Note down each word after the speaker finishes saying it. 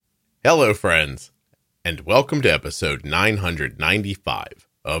Hello, friends, and welcome to episode 995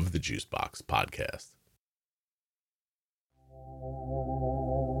 of the Juicebox Podcast.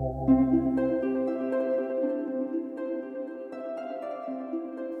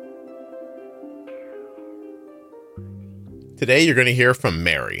 Today, you're going to hear from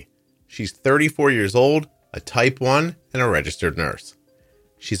Mary. She's 34 years old, a type 1, and a registered nurse.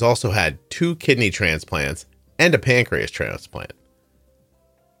 She's also had 2 kidney transplants and a pancreas transplant.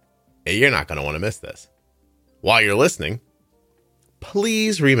 Hey, you're not going to want to miss this. While you're listening,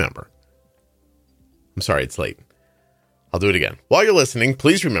 please remember. I'm sorry, it's late. I'll do it again. While you're listening,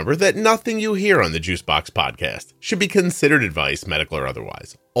 please remember that nothing you hear on the Juicebox Podcast should be considered advice, medical or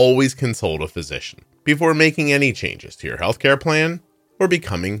otherwise. Always consult a physician before making any changes to your healthcare plan or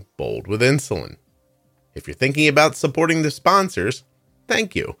becoming bold with insulin. If you're thinking about supporting the sponsors,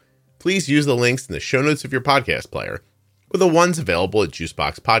 thank you. Please use the links in the show notes of your podcast player or the ones available at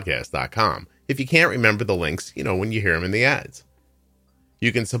juiceboxpodcast.com. If you can't remember the links, when you hear them in the ads.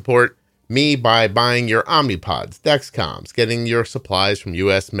 You can support me by buying your Omnipods, Dexcoms, getting your supplies from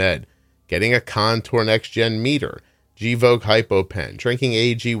US Med, getting a Contour Next Gen meter, Gvoke HypoPen, drinking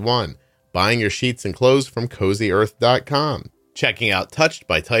AG1, buying your sheets and clothes from CozyEarth.com, checking out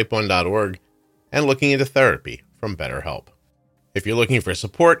touchedbytype1.org, and looking into therapy from BetterHelp. If you're looking for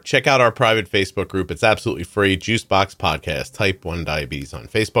support, check out our private Facebook group. It's absolutely free. Juicebox Podcast Type 1 Diabetes on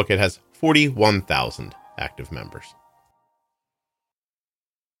Facebook. It has 41,000 active members.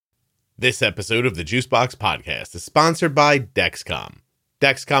 This episode of the Juicebox Podcast is sponsored by Dexcom.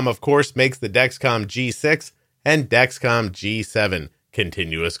 Dexcom, of course, makes the Dexcom G6 and Dexcom G7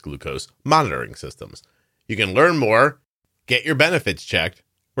 continuous glucose monitoring systems. You can learn more, get your benefits checked,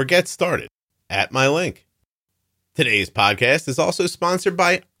 or get started at my link. Today's podcast is also sponsored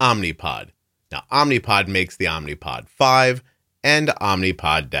by Omnipod. Now, Omnipod makes the Omnipod 5 and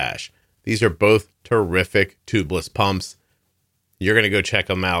Omnipod Dash. These are both terrific tubeless pumps. You're going to go check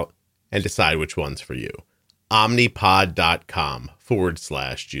them out and decide which one's for you.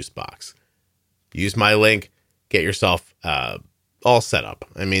 Omnipod.com/juicebox. Use my link, get yourself all set up.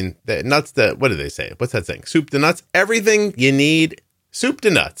 I mean, the nuts, what do they say? What's that saying? Soup to nuts? Everything you need, soup to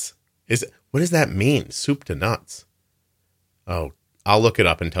nuts. What does that mean? Soup to nuts. Oh, I'll look it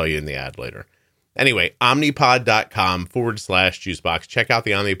up and tell you in the ad later. Anyway, omnipod.com/juicebox. Check out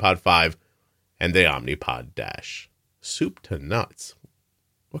the Omnipod 5 and the Omnipod Dash. Soup to nuts.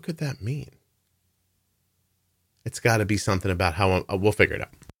 What could that mean? It's got to be something about how we'll figure it out.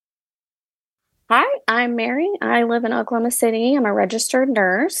 Hi, I'm Mary. I live in Oklahoma City. I'm a registered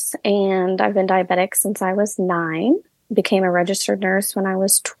nurse, and I've been diabetic since I was 9. Became a registered nurse when I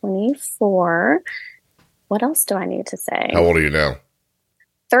was 24. What else do I need to say? How old are you now?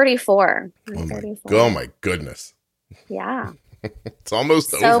 34. Oh my goodness. Yeah. It's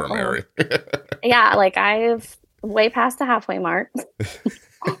almost over, Mary. Yeah, I've way past the halfway mark.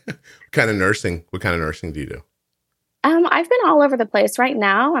 What kind of nursing do you do? I've been all over the place. Right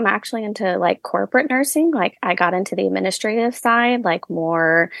now, I'm actually into corporate nursing. I got into the administrative side,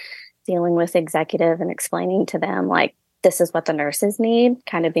 more dealing with executive and explaining to them, this is what the nurses need,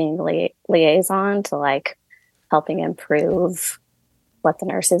 kind of being liaison to helping improve what the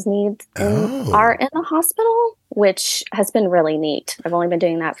nurses need are in the hospital, which has been really neat. I've only been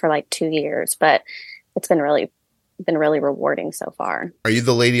doing that for 2 years, but it's been really rewarding so far. Are you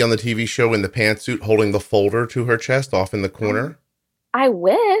the lady on the TV show in the pantsuit holding the folder to her chest off in the corner? I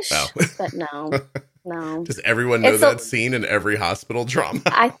wish, but no. Does everyone know that scene in every hospital drama?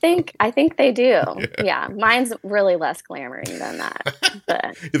 I think they do. Yeah. Mine's really less glamoring than that.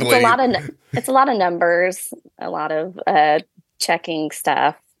 But it's a lot of numbers, a lot of checking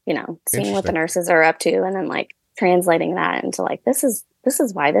stuff, seeing what the nurses are up to, and then translating that into this is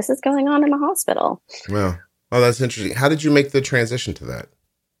why this is going on in the hospital. Well, that's interesting. How did you make the transition to that?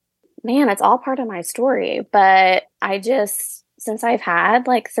 Man, it's all part of my story, but since I've had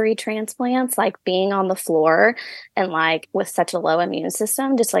 3 transplants, being on the floor and with such a low immune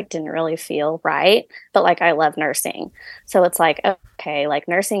system just didn't really feel right. But I love nursing. So it's okay,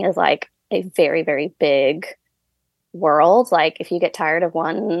 nursing is a very, very big world. If you get tired of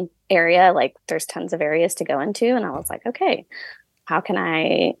one area, there's tons of areas to go into. And I was okay, how can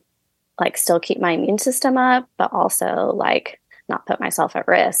I still keep my immune system up, but also not put myself at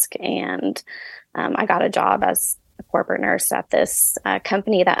risk? And I got a job as a corporate nurse at this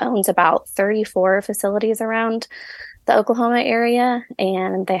company that owns about 34 facilities around the Oklahoma area.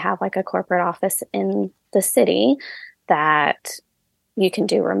 And they have a corporate office in the city that you can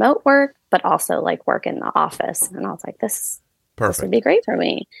do remote work, but also work in the office. And I was this this would Perfect. be great for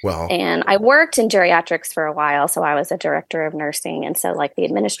me. Well, And I worked in geriatrics for a while. So I was a director of nursing. And so like the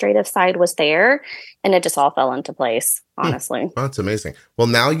administrative side was there and it just all fell into place, honestly. oh, that's amazing. Well,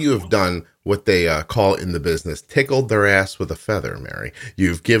 now you have done what they call in the business, tickled their ass with a feather, Mary.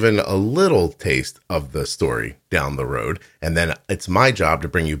 You've given a little taste of the story down the road. And then it's my job to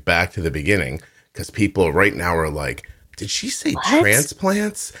bring you back to the beginning because people right now are like, did she say What?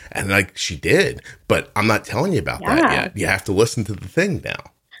 transplants? And like, she did, but I'm not telling you about that yet. You have to listen to the thing now.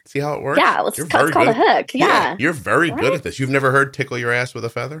 See how it works? Yeah, it's called a hook. Yeah. You're very good at this. You've never heard tickle your ass with a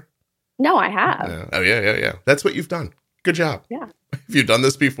feather? No, I have. Yeah. Oh, yeah. That's what you've done. Good job. Yeah. Have you done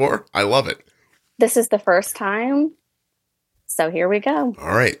this before? I love it. This is the first time. So here we go.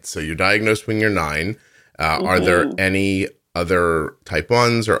 All right. So you're diagnosed when you're 9. Are there any other type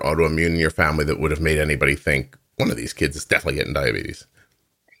 1s or autoimmune in your family that would have made anybody think one of these kids is definitely getting diabetes?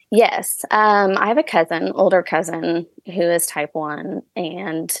 Yes. I have a cousin, older cousin, who is type 1.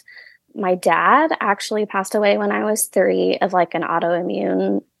 And my dad actually passed away when I was 3 of like an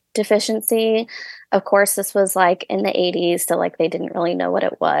autoimmune deficiency. Of course, this was like in the 80s. So like they didn't really know what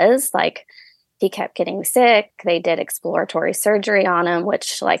it was. Like he kept getting sick. They did exploratory surgery on him,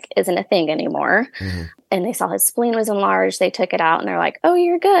 which like isn't a thing anymore. And they saw his spleen was enlarged. They took it out and they're like, oh,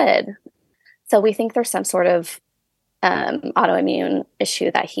 you're good. So we think there's some sort of autoimmune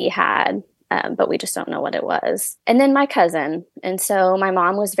issue that he had, but we just don't know what it was. And then my cousin. And so my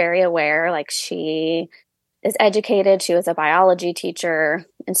mom was very aware, like she is educated. She was a biology teacher.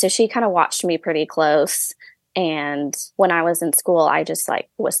 And so she kind of watched me pretty close. And when I was in school, I just like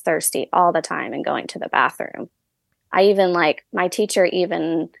was thirsty all the time and going to the bathroom. I even like my teacher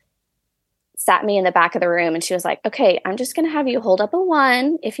even sat me in the back of the room and she was like, okay, I'm just going to have you hold up a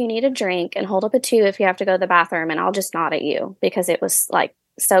 1 if you need a drink and hold up a 2 if you have to go to the bathroom. And I'll just nod at you because it was like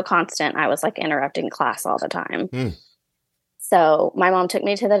so constant. I was like interrupting class all the time. So my mom took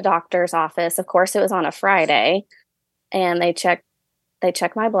me to the doctor's office. Of course, it was on a Friday and they checked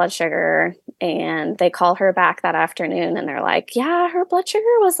my blood sugar and they call her back that afternoon and they're like, yeah, her blood sugar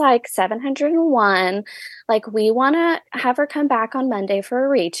was like 701. Like, we want to have her come back on Monday for a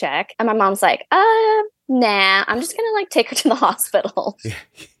recheck. And my mom's like, nah, I'm just going to like take her to the hospital.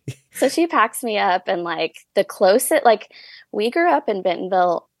 So she packs me up and like the closest, like we grew up in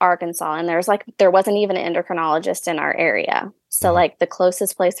Bentonville, Arkansas, and there wasn't even an endocrinologist in our area. So like the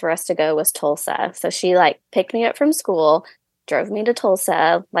closest place for us to go was Tulsa. So she like picked me up from school, drove me to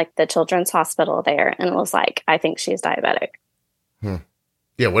Tulsa, like the children's hospital there, and was like, I think she's diabetic.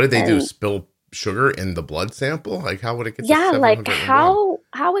 Yeah, what did they do? Spill sugar in the blood sample? Like, how would it get to Yeah, like 701?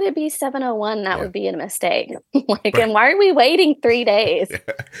 how would it be 701? That would be a mistake. Like, and why are we waiting 3 days?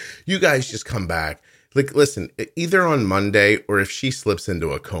 You guys just come back. Like, listen, either on Monday or if she slips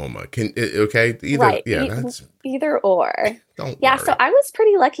into a coma, okay? Either, right. That's Either or. Don't Yeah, worry. so I was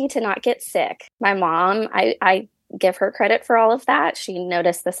pretty lucky to not get sick. My mom, I give her credit for all of that. She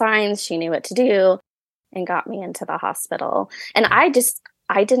noticed the signs, she knew what to do, and got me into the hospital. And I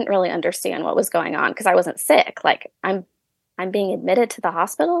didn't really understand what was going on because I wasn't sick. Like, I'm being admitted to the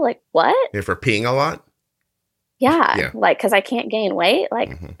hospital. Like, what? If we're peeing a lot? Yeah. Like, because I can't gain weight.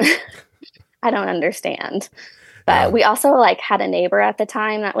 Like, I don't understand. But we also like had a neighbor at the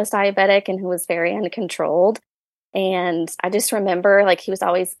time that was diabetic and who was very uncontrolled. And I just remember like he was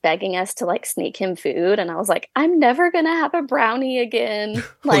always begging us to like sneak him food. And I was like, I'm never going to have a brownie again.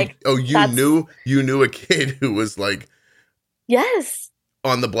 Like, you knew a kid who was like, yes,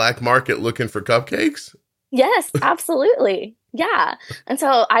 on the black market looking for cupcakes? Yes, absolutely. Yeah. And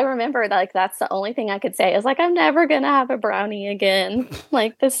so I remember like that's the only thing I could say is like, I'm never going to have a brownie again.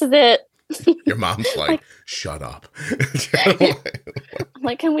 Like, this is it. Your mom's like, shut up. I'm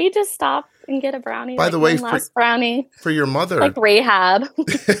like, can we just stop and get a brownie? By like the way, last brownie for your mother, like rehab.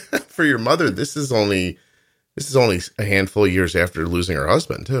 For your mother, this is only a handful of years after losing her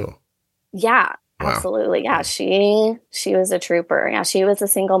husband too. Yeah, wow. Absolutely. Yeah, she was a trooper. Yeah, she was a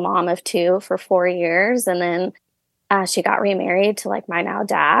single mom of 2 for 4 years, and then she got remarried to like my now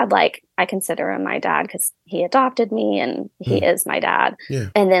dad. Like, I consider him my dad because he adopted me and he is my dad. Yeah.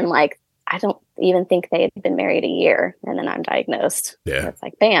 And then like I don't even think they had been married a year, and then I'm diagnosed. Yeah, and it's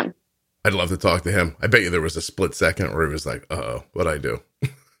like bam. I'd love to talk to him. I bet you there was a split second where he was like, "Uh-oh, what'd I do?"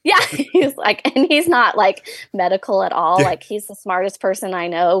 Yeah, he's like, and he's not like medical at all. Yeah. Like, he's the smartest person I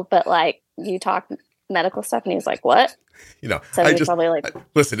know, but like you talk medical stuff, and he's like, "What?" You know, so he's probably like,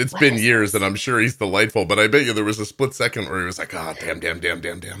 listen, it's been years, and I'm sure he's delightful, but I bet you there was a split second where he was like, "Ah, oh,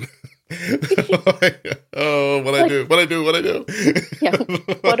 damn." Oh, what like, I do. Yeah,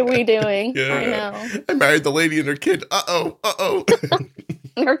 what are we doing? Yeah. I know. I married the lady and her kid. Uh-oh.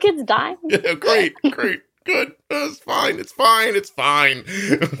 Her kid's dying. Yeah, great. good. It's fine. It's fine. It's fine.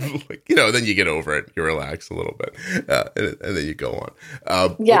 Like, then you get over it. You relax a little bit. And then you go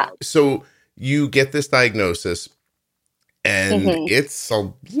on. Yeah. So you get this diagnosis, and it's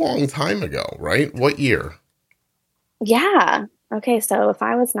a long time ago, right? What year? Yeah. Okay. So if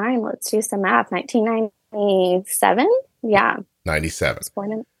I was 9, let's do some math. 1997. Yeah. 97. I was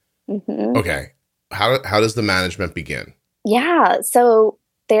born in. Okay. How does the management begin? Yeah. So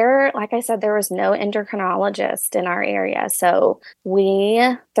like I said, there was no endocrinologist in our area. So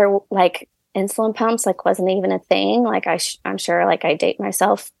like insulin pumps, like wasn't even a thing. Like I'm sure like I date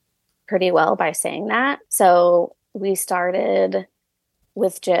myself pretty well by saying that. So we started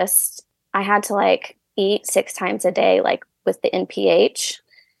with I had to like eat 6 times a day, like with the NPH.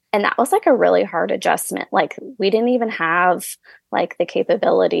 And that was like a really hard adjustment. Like we didn't even have like the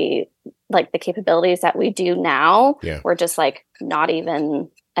capabilities that we do now. Yeah. Were just like not even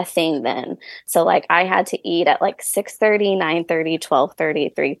a thing then. So like I had to eat at like 6:30, 9:30,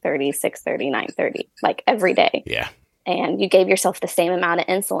 12:30, 3:30, 6:30, 9:30, like every day. Yeah. And you gave yourself the same amount of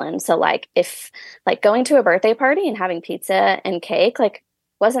insulin. So like if like going to a birthday party and having pizza and cake like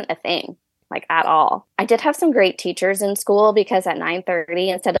wasn't a thing. Like at all. I did have some great teachers in school because at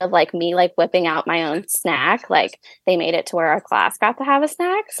 9:30, instead of like me like whipping out my own snack, like they made it to where our class got to have a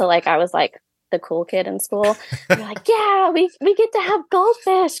snack. So like I was like the cool kid in school. They're like, yeah, we get to have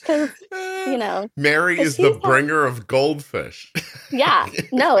goldfish because Mary is the bringer of goldfish. Yeah,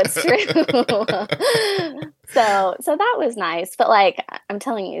 no, it's true. So that was nice. But like I'm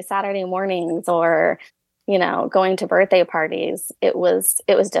telling you, Saturday mornings or going to birthday parties, it was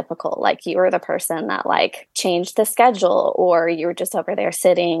difficult. Like you were the person that like changed the schedule, or you were just over there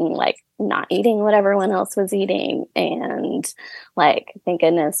sitting, like not eating what everyone else was eating. And like, thank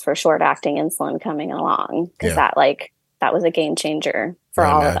goodness for short acting insulin coming along, because that was a game changer for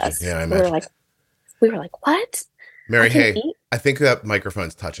all of us. Yeah, I imagine. We were like, what? Mary, hey, I think that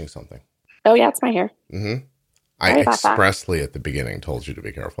microphone's touching something. Oh yeah, it's my hair. Mm-hmm. I expressly at the beginning told you to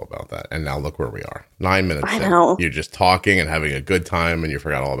be careful about that. And now look where we are. 9 minutes in. You're just talking and having a good time and you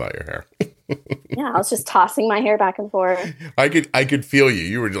forgot all about your hair. Yeah, I was just tossing my hair back and forth. I could feel you.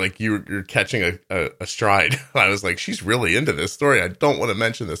 You were like, you're catching a stride. I was like, she's really into this story. I don't want to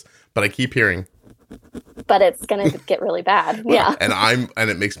mention this, but I keep hearing. But it's going to get really bad. Well, yeah. And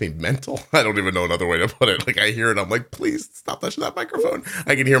it makes me mental. I don't even know another way to put it. Like I hear it. I'm like, please stop touching that microphone.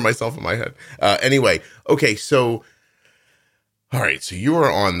 I can hear myself in my head. Anyway. Okay. So, all right. So you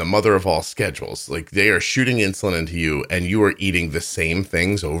are on the mother of all schedules. Like they are shooting insulin into you and you are eating the same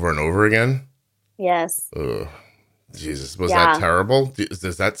things over and over again. Yes. Ugh. Jesus. Was that terrible?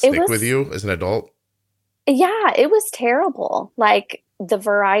 Does that stick with you as an adult? Yeah, it was terrible. Like the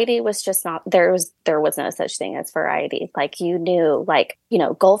variety was just not there was no such thing as variety. Like you knew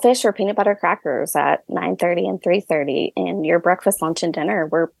goldfish or peanut butter crackers at 9:30 and 3:30 and your breakfast, lunch and dinner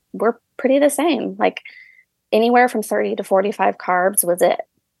were pretty the same. Like anywhere from 30 to 45 carbs was it.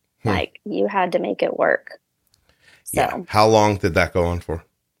 Like you had to make it work. So yeah. How long did that go on for?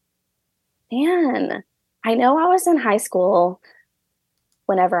 Man, I know I was in high school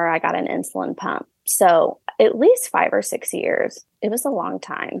whenever I got an insulin pump. So at least 5 or 6 years. It was a long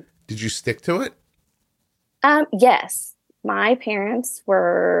time. Did you stick to it? Yes. My parents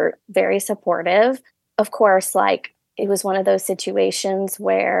were very supportive. Of course, like it was one of those situations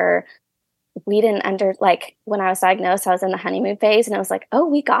where we didn't when I was diagnosed, I was in the honeymoon phase and I was like, oh,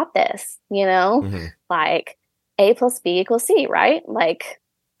 we got this, like A plus B equals C, right? Like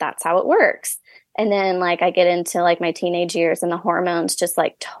that's how it works. And then like I get into like my teenage years and the hormones just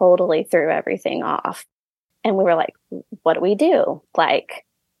like totally threw everything off. And we were like, what do we do? Like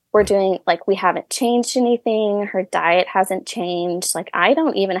we're doing like we haven't changed anything. Her diet hasn't changed. Like I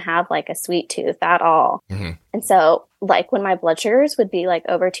don't even have like a sweet tooth at all. Mm-hmm. And so like when my blood sugars would be like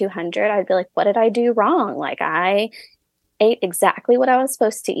over 200, I'd be like, what did I do wrong? Like I ate exactly what I was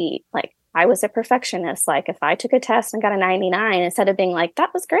supposed to eat. Like I was a perfectionist. Like if I took a test and got a 99, instead of being like,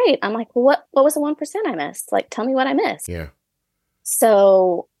 that was great. I'm like, well, what was the 1% I missed? Like, tell me what I missed. Yeah.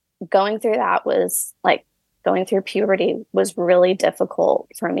 So going through that was like, going through puberty was really difficult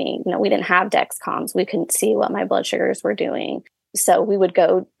for me. We didn't have Dexcoms. We couldn't see what my blood sugars were doing. So we would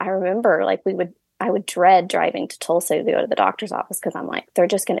go, I remember like I would dread driving to Tulsa to go to the doctor's office because I'm like, they're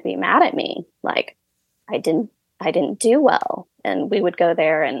just going to be mad at me. Like I didn't do well. And we would go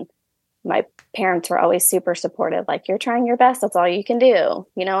there and my parents were always super supportive. Like you're trying your best. That's all you can do.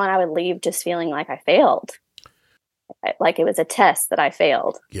 And I would leave just feeling like I failed. Like it was a test that I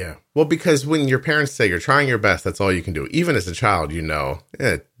failed. Yeah. Well, because when your parents say you're trying your best, that's all you can do. Even as a child,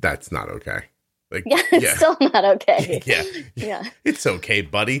 that's not okay. Like, Yeah, it's still not okay. Yeah. Yeah. It's okay,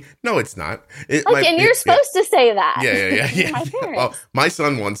 buddy. No, it's not. You're supposed to say that. Yeah. My Well, parents. my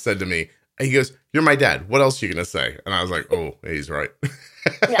son once said to me, he goes, "You're my dad. What else are you going to say?" And I was like, "Oh, he's right."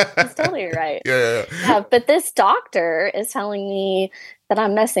 Yeah, he's totally right. Yeah. But this doctor is telling me that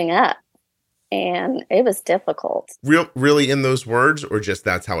I'm messing up, and it was difficult. Really in those words, or just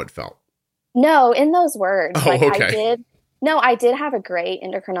that's how it felt? No, in those words. Oh, okay. I did have a great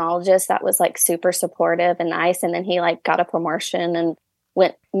endocrinologist that was like super supportive and nice. And then he like got a promotion and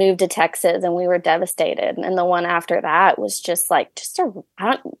moved to Texas, and we were devastated. And the one after that was just like,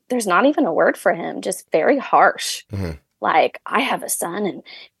 there's not even a word for him, just very harsh. Mm-hmm. Like, I have a son and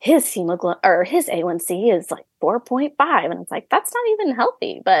his hemoglobin or his A1C is like 4.5. And it's like, that's not even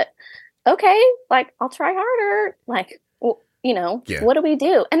healthy, but okay, like I'll try harder. Like, what do we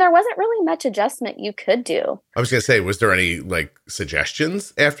do? And there wasn't really much adjustment you could do. I was going to say, was there any like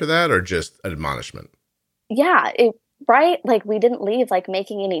suggestions after that, or just admonishment? Yeah, right. Like, we didn't leave like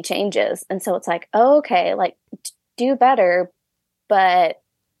making any changes. And so it's like, oh, okay, like do better, but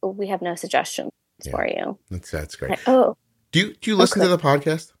we have no suggestions for you. That's great. Like, oh, do you listen to the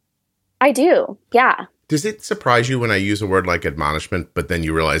podcast? I do. Yeah. Does it surprise you when I use a word like admonishment, but then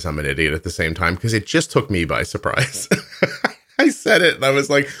you realize I'm an idiot at the same time? Because it just took me by surprise. I said it and I was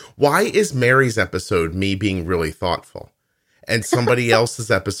like, why is Mary's episode me being really thoughtful? And somebody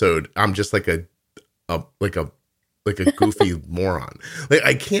else's episode, I'm just like a goofy moron. Like,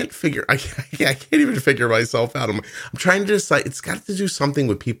 I can't even figure myself out. I'm trying to decide. It's got to do something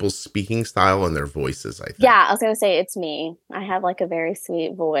with people's speaking style and their voices, I think. Yeah, I was going to say, it's me. I have like a very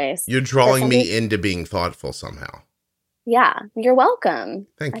sweet voice. You're drawing me into being thoughtful somehow. Yeah, you're welcome.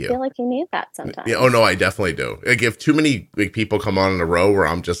 Thank you. I feel like you need that sometimes. Yeah, oh no, I definitely do. Like, if too many people come on in a row where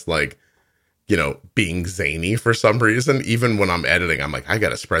I'm just like, being zany for some reason, even when I'm editing, I'm like, I got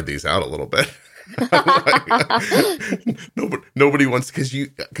to spread these out a little bit. Nobody wants,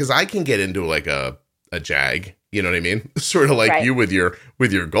 because I can get into like a jag, you know what I mean? Sort of like you with your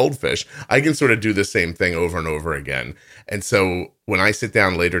goldfish. I can sort of do the same thing over and over again. And so when I sit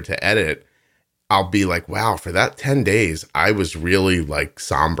down later to edit, I'll be like, wow, for that 10 days, I was really like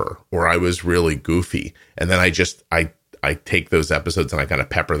somber, or I was really goofy. And then I take those episodes and I kind of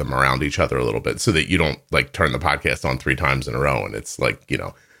pepper them around each other a little bit, so that you don't like turn the podcast on 3 times in a row and it's like,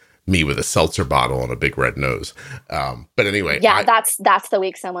 me with a seltzer bottle and a big red nose. But anyway. Yeah, that's the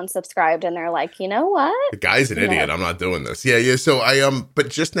week someone subscribed and they're like, you know what? The guy's an idiot. I'm not doing this. Yeah. So but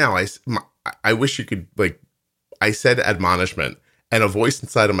just now I wish you could, like, I said admonishment and a voice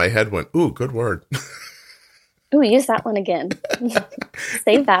inside of my head went, ooh, good word. Ooh, use that one again.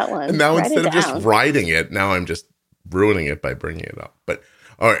 Save that one. And now instead of just writing it, now I'm just ruining it by bringing it up. But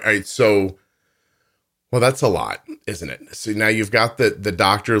all right. So, well, that's a lot, isn't it? So now you've got the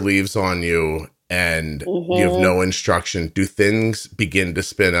doctor leaves on you and you have no instruction. Do things begin to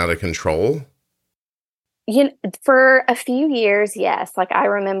spin out of control? For a few years, yes. Like, I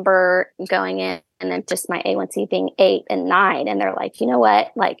remember going in and then just my A1C being 8 and 9. And they're like, you know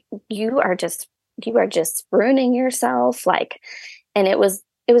what? Like, you are just ruining yourself. Like, and it was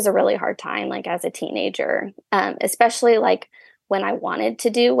a really hard time, like, as a teenager, especially like when I wanted to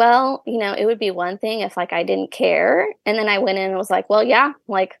do well. It would be one thing if like I didn't care. And then I went in and was like, well, yeah,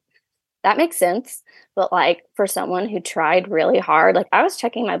 like that makes sense. But like, for someone who tried really hard, like, I was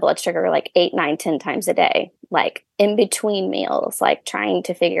checking my blood sugar like 8, 9, 10 times a day, like in between meals, like trying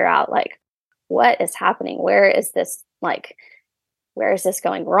to figure out like, what is happening? Where is this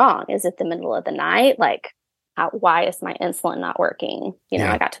going wrong? Is it the middle of the night? Like, why is my insulin not working?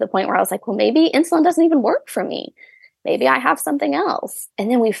 I got to the point where I was like, well, maybe insulin doesn't even work for me. Maybe I have something else. And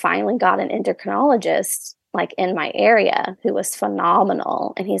then we finally got an endocrinologist like in my area who was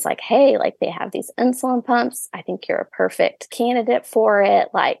phenomenal. And he's like, hey, like, they have these insulin pumps. I think you're a perfect candidate for it.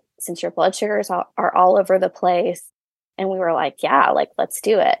 Like, since your blood sugars are all over the place. And we were like, yeah, like, let's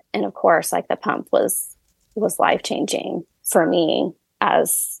do it. And of course, like, the pump was life-changing for me,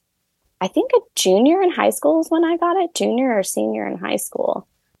 as I think a junior in high school is when I got it, junior or senior in high school.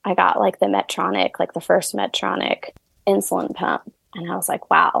 I got like the Medtronic, like the first Medtronic insulin pump. And I was like,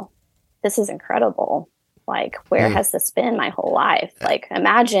 wow, this is incredible. Like, where has this been my whole life? Like,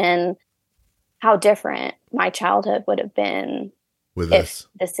 imagine how different my childhood would have been if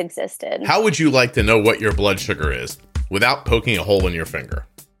this existed. How would you like to know what your blood sugar is without poking a hole in your finger?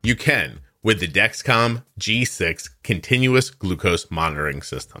 You can with the Dexcom G6 continuous glucose monitoring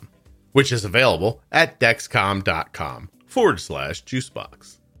system, which is available at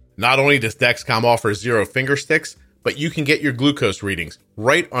dexcom.com/juicebox. Not only does Dexcom offer 0 finger sticks, but you can get your glucose readings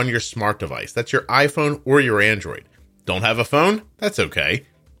right on your smart device. That's your iPhone or your Android. Don't have a phone? That's okay.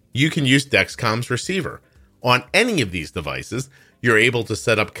 You can use Dexcom's receiver. On any of these devices, you're able to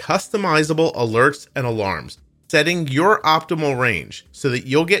set up customizable alerts and alarms, setting your optimal range so that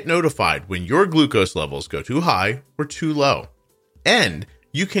you'll get notified when your glucose levels go too high or too low. And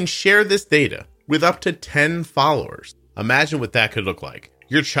you can share this data with up to 10 followers. Imagine what that could look like.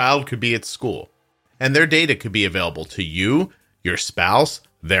 Your child could be at school, and their data could be available to you, your spouse,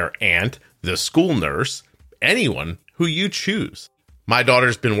 their aunt, the school nurse, anyone who you choose. My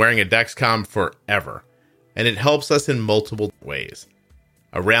daughter's been wearing a Dexcom forever, and it helps us in multiple ways.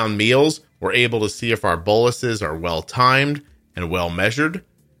 Around meals, we're able to see if our boluses are well timed and well measured.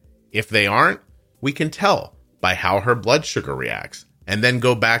 If they aren't, we can tell by how her blood sugar reacts, and then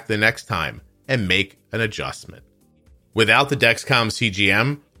go back the next time and make an adjustment. Without the Dexcom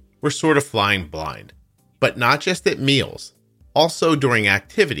CGM, we're sort of flying blind, but not just at meals, also during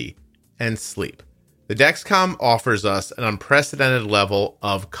activity and sleep. The Dexcom offers us an unprecedented level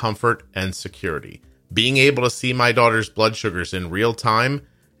of comfort and security. Being able to see my daughter's blood sugars in real time,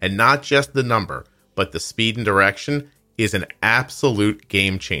 and not just the number, but the speed and direction, is an absolute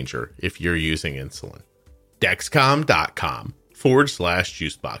game changer if you're using insulin.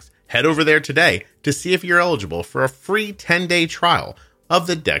 Dexcom.com/juicebox. Head over there today to see if you're eligible for a free 10-day trial of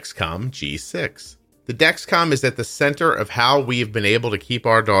the Dexcom G6. The Dexcom is at the center of how we have been able to keep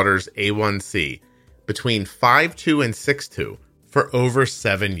our daughter's A1C between 5.2 and 6.2 for over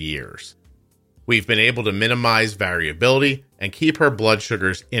 7 years. We've been able to minimize variability and keep her blood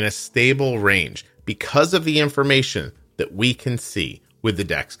sugars in a stable range because of the information that we can see with the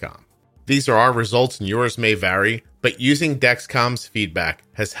Dexcom. These are our results and yours may vary, but using Dexcom's feedback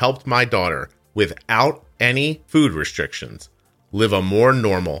has helped my daughter, without any food restrictions, live a more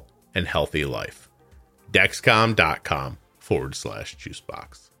normal and healthy life.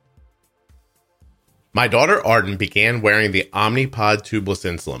 Dexcom.com/juicebox. My daughter Arden began wearing the Omnipod tubeless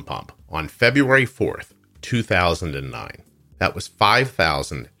insulin pump on February 4th, 2009. That was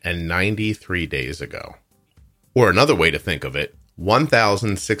 5,093 days ago. Or another way to think of it,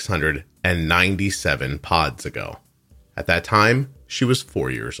 1,697 pods ago. At that time, she was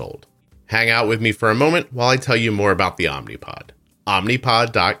 4 years old. Hang out with me for a moment while I tell you more about the Omnipod.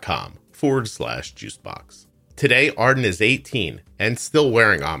 Omnipod.com/juicebox. Today, Arden is 18 and still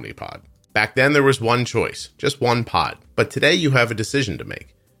wearing Omnipod. Back then, there was one choice, just one pod. But today, you have a decision to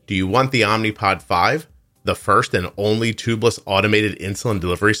make. Do you want the Omnipod 5, the first and only tubeless automated insulin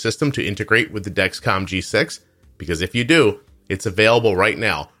delivery system to integrate with the Dexcom G6? Because if you do, it's available right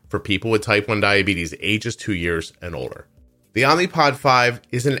now for people with type 1 diabetes ages 2 years and older. The Omnipod 5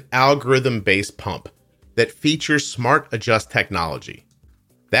 is an algorithm-based pump that features Smart Adjust technology.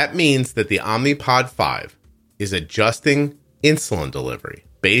 That means that the Omnipod 5 is adjusting insulin delivery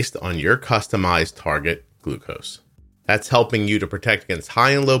based on your customized target glucose. That's helping you to protect against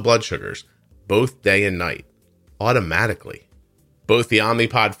high and low blood sugars, both day and night, automatically. Both the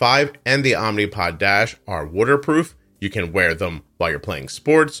Omnipod 5 and the Omnipod Dash are waterproof. You can wear them while you're playing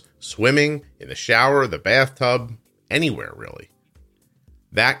sports, swimming, in the shower, the bathtub, anywhere really.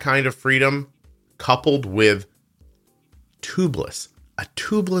 That kind of freedom, coupled with a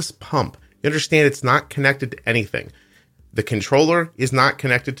tubeless pump. You understand it's not connected to anything. The controller is not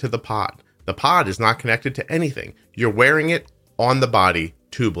connected to the pod. The pod is not connected to anything. You're wearing it on the body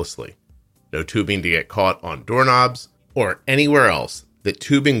tubelessly. No tubing to get caught on doorknobs or anywhere else that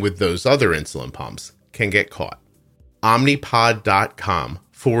tubing with those other insulin pumps can get caught.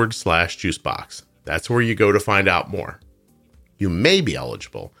 Omnipod.com/juicebox. That's where you go to find out more. You may be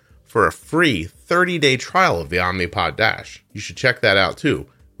eligible for a free 30-day trial of the Omnipod Dash. You should check that out too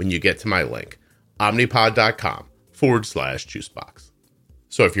when you get to my link, omnipod.com/juicebox.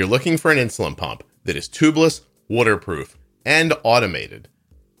 So if you're looking for an insulin pump that is tubeless, waterproof, and automated,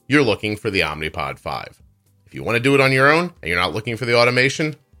 you're looking for the Omnipod 5. If you want to do it on your own and you're not looking for the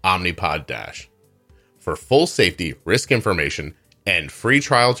automation, Omnipod Dash. For full safety, risk information, and free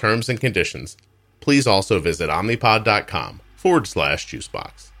trial terms and conditions, please also visit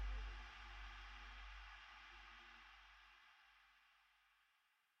omnipod.com/juicebox.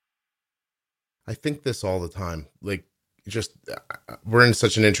 I think this all the time. We're in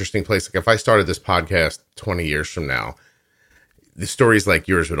such an interesting place. Like if I started this podcast 20 years from now, the stories like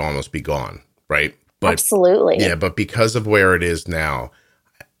yours would almost be gone, right? But, absolutely. Yeah, but because of where it is now,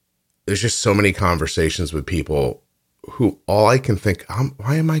 there's just so many conversations with people who all I can think,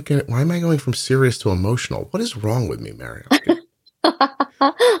 why am I going from serious to emotional? What is wrong with me, Mary?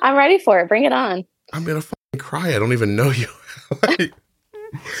 I'm ready for it. Bring it on. I'm going to fucking cry. I don't even know you.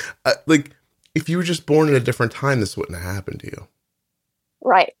 If you were just born at a different time, this wouldn't have happened to you.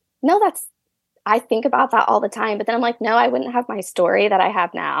 Right. No, I think about that all the time, but then I'm like, no, I wouldn't have my story that I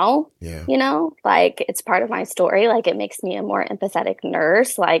have now. Yeah. You know, like it's part of my story. Like it makes me a more empathetic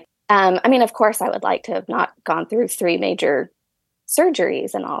nurse. Like, I mean, of course I would like to have not gone through 3 major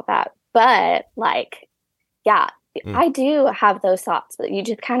surgeries and all that, but like, yeah, I do have those thoughts, but you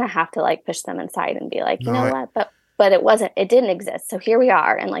just kind of have to like push them inside and be like, you know what? But it didn't exist. So here we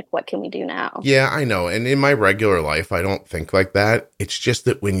are. And like, what can we do now? Yeah, I know. And in my regular life, I don't think like that. It's just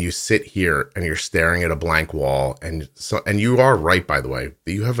that when you sit here and you're staring at a blank wall, and you are right, by the way,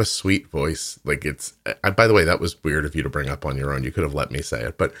 you have a sweet voice. Like by the way, that was weird of you to bring up on your own. You could have let me say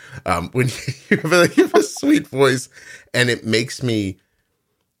it. But when you have a sweet voice, and it makes me,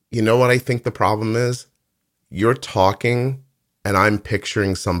 you know what I think the problem is? You're talking and I'm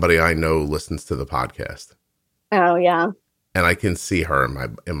picturing somebody I know listens to the podcast. Oh, yeah. And I can see her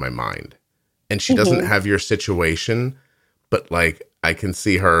in my mind. And she doesn't have your situation, but like I can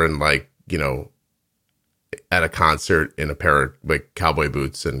see her in like, you know, at a concert in a pair of like cowboy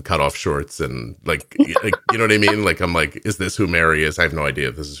boots and cutoff shorts and like, you know what I mean? Like, I'm like, is this who Mary is? I have no idea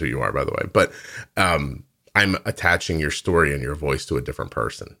if this is who you are, by the way. But I'm attaching your story and your voice to a different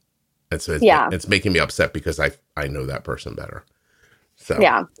person. And so it's making me upset because I know that person better. So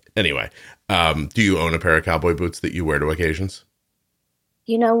yeah. Anyway, do you own a pair of cowboy boots that you wear to occasions?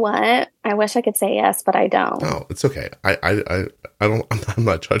 You know what? I wish I could say yes, but I don't. Oh, it's okay. I don't. I'm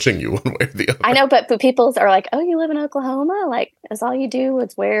not judging you one way or the other. I know, but people are like, "Oh, you live in Oklahoma? Like, is all you do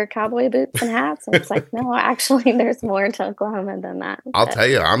is wear cowboy boots and hats?" And it's like, no, actually, there's more to Oklahoma than that. I'll tell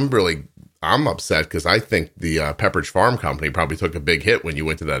you, I'm upset because I think the Pepperidge Farm Company probably took a big hit when you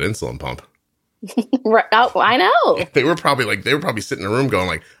went to that insulin pump. Oh, I know. They were probably sitting in a room going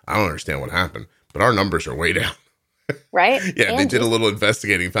like, I don't understand what happened, but our numbers are way down. Right? Yeah, and they did a little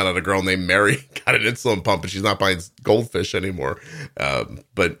investigating, found out a girl named Mary got an insulin pump and she's not buying goldfish anymore.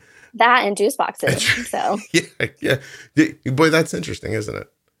 But that and juice boxes. So yeah. Boy, that's interesting, isn't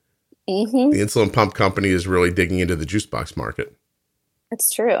it? Mm-hmm. The insulin pump company is really digging into the juice box market.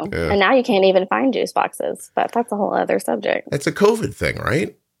 It's true. Yeah. And now you can't even find juice boxes, but that's a whole other subject. It's a COVID thing,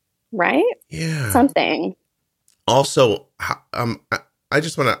 right? Right? Yeah. Something. Also, I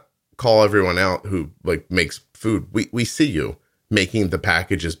just want to call everyone out who like makes food. We see you making the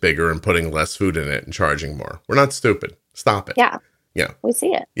packages bigger and putting less food in it and charging more. We're not stupid. Stop it. Yeah. Yeah. We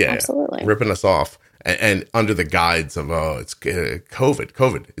see it. Yeah. Absolutely. Ripping us off. And under the guides of, it's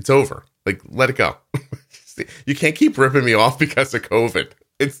COVID. It's over. Like, let it go. You can't keep ripping me off because of COVID.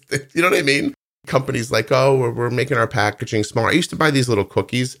 You know what I mean? Companies like, we're making our packaging smaller. I used to buy these little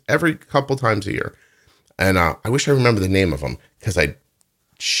cookies every couple times a year. And I wish I remember the name of them because I'd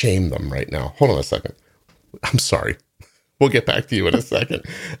shame them right now. Hold on a second. I'm sorry. We'll get back to you in a second.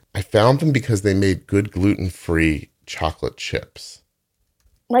 I found them because they made good gluten-free chocolate chips.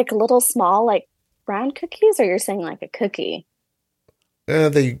 Like little small, like brown cookies? Or you're saying like a cookie?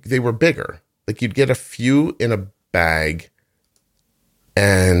 They were bigger. Like you'd get a few in a bag.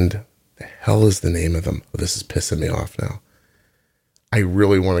 And the hell is the name of them? Oh, this is pissing me off now. I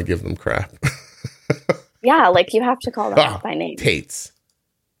really want to give them crap. Yeah, like you have to call them out by name. Tate's.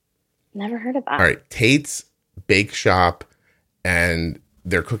 Never heard of that. All right, Tate's Bake Shop, and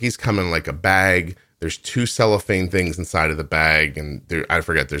their cookies come in like a bag. There's 2 cellophane things inside of the bag, and I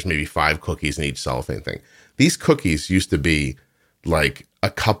forget, there's maybe 5 cookies in each cellophane thing. These cookies used to be like a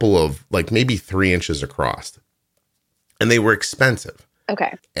couple of, like maybe 3 inches across, and they were expensive.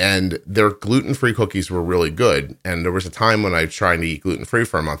 Okay. And their gluten-free cookies were really good. And there was a time when I was trying to eat gluten-free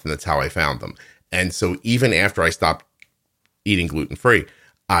for a month, and that's how I found them. And so even after I stopped eating gluten-free,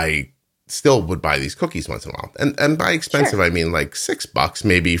 I still would buy these cookies once in a while. And by expensive, sure. I mean like $6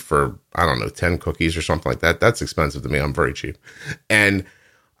 maybe for, I don't know, 10 cookies or something like that. That's expensive to me. I'm very cheap. And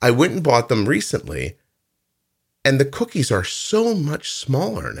I went and bought them recently, and the cookies are so much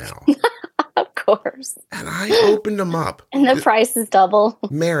smaller now. Of course. And I opened them up. And the price is double.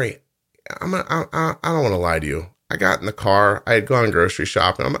 Mary, I don't want to lie to you. I got in the car. I had gone grocery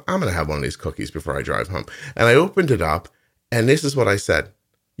shopping. I'm going to have one of these cookies before I drive home. And I opened it up, and this is what I said.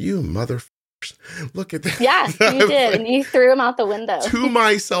 You motherfuckers. Look at that. Yeah, you did. And you threw them out the window. To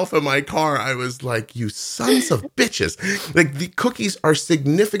myself in my car, I was like, you sons of bitches. Like, the cookies are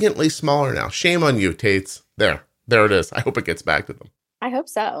significantly smaller now. Shame on you, Tate's. There it is. I hope it gets back to them. I hope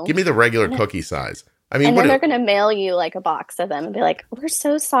so. Give me the regular cookie size. I mean, and then they're going to mail you like a box of them and be like, we're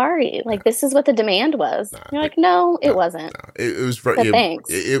so sorry. Like, this is what the demand was. You're like, no, it wasn't. No. It was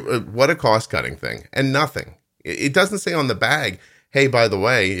thanks. What a cost-cutting thing. And nothing. It doesn't say on the bag, hey, by the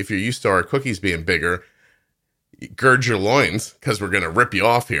way, if you're used to our cookies being bigger, gird your loins because we're going to rip you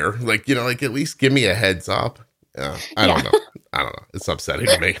off here. Like, you know, like at least give me a heads up. I don't know. It's upsetting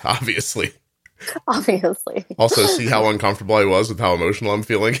to me, obviously. Obviously. Also, see how uncomfortable I was with how emotional I'm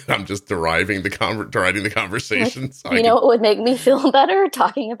feeling? I'm just deriving the Like, conversation. So you know what would make me feel better?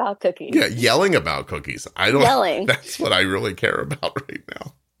 Talking about cookies. yeah, yelling about cookies. Yelling. That's what I really care about right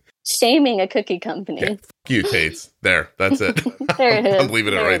now. Shaming a cookie Yeah, company. fuck you, Tates. There, that's it. There it is. I'm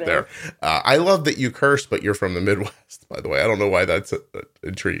leaving it There right it there. I love that you curse, but you're from the Midwest, by the way. I don't know why that's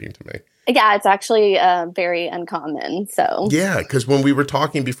intriguing to me. Yeah, it's actually very uncommon. So Yeah, because when we were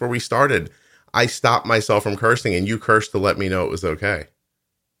talking before we started, I stopped myself from cursing, and you cursed to let me know it was okay.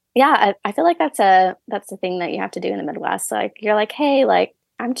 yeah, I feel like that's a thing that you have to do in the Midwest. Like you're like, hey, like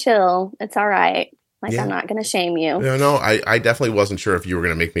I'm chill. It's all right. Like Yeah. I'm not gonna shame you. No, I definitely wasn't sure if you were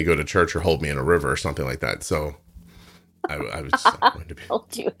going to make me go to church or hold me in a river or something like that. So I was just not going to be.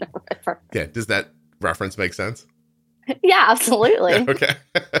 Hold you in a river. Yeah, does that reference make sense? Yeah, absolutely. Okay.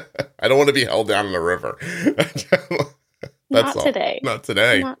 I don't want to be held down in a river. Not all. today. Not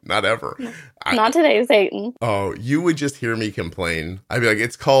today. Not ever. Not today, Satan. Oh, you would just hear me complain. I'd be like,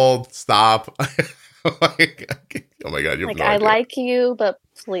 it's cold. Stop. Like, oh my God. You have Like no I idea. like you, but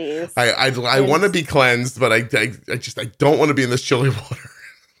please. I want to be cleansed, but I don't want to be in this chilly water.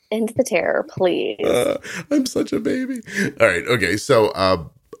 Into the terror, please. I'm such a baby. All right. Okay. So,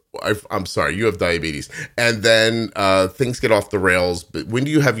 I'm sorry, you have diabetes. And then things get off the rails. But when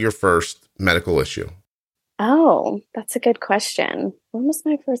do you have your first medical issue? Oh, that's a good question. When was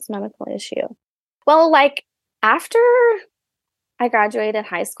my first medical issue? Well, like after I graduated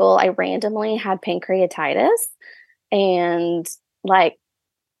high school, I randomly had pancreatitis. And like,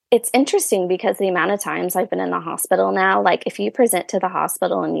 it's interesting because the amount of times I've been in the hospital now, like if you present to the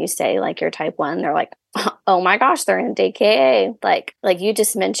hospital and you say like you're type 1, they're like, oh my gosh, they're in DKA. Like you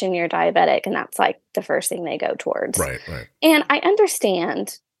just mentioned you're diabetic, and that's like the first thing they go towards. Right. And I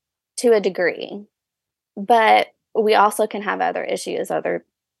understand to a degree, but we also can have other issues other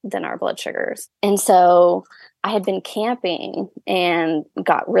than our blood sugars. And so I had been camping and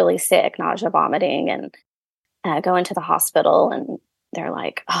got really sick, nausea, vomiting, and going to the hospital, and they're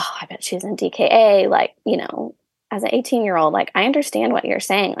like, oh, I bet she's in DKA. Like, you know, as an 18-year-old, like, I understand what you're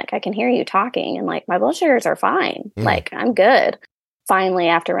saying. Like, I can hear you talking, and like, my blood sugars are fine. Like, I'm good. Finally,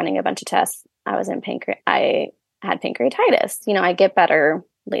 after running a bunch of tests, I had pancreatitis. You know, I get better,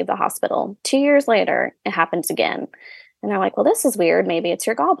 leave the hospital. 2 years later, it happens again. And they're like, well, this is weird. Maybe it's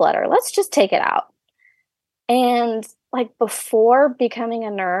your gallbladder. Let's just take it out. And like before becoming a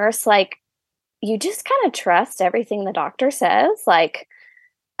nurse, like you just kind of trust everything the doctor says. Like,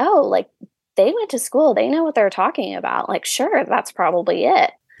 oh, like they went to school. They know what they're talking about. Like, sure, that's probably it.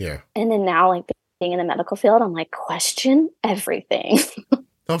 Yeah. And then now, like being in the medical field, I'm like, question everything.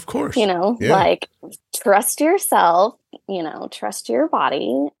 Of course. You know, like trust yourself, you know, trust your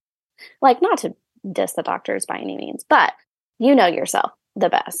body. Like, not to diss the doctors by any means, but you know yourself the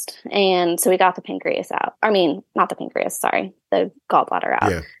best. And so we got the pancreas out. I mean, not the pancreas, sorry, the gallbladder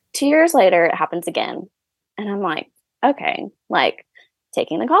out. Yeah. 2 years later, it happens again. And I'm like, okay, like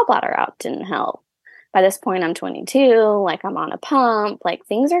taking the gallbladder out didn't help. By this point, I'm 22, like I'm on a pump, like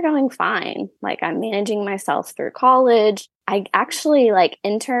things are going fine. Like I'm managing myself through college. I actually like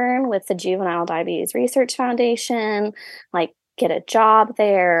intern with the Juvenile Diabetes Research Foundation, like get a job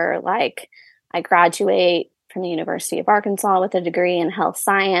there. Like I graduate from the University of Arkansas with a degree in health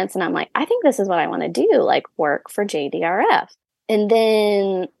science. And I'm like, I think this is what I want to do, like work for JDRF. And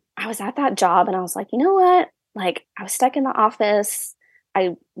then I was at that job and I was like, you know what? Like I was stuck in the office.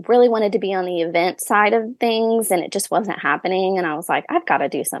 I really wanted to be on the event side of things and it just wasn't happening. And I was like, I've got to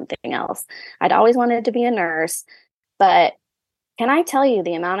do something else. I'd always wanted to be a nurse, but can I tell you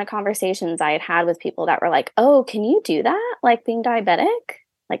the amount of conversations I had had with people that were like, oh, can you do that? Like being diabetic?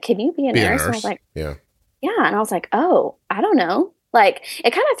 Like, can you be a nurse? And I was like, yeah. And I was like, oh, I don't know. Like,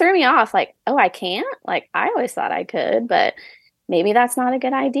 it kind of threw me off. Like, oh, I can't? Like, I always thought I could, but maybe that's not a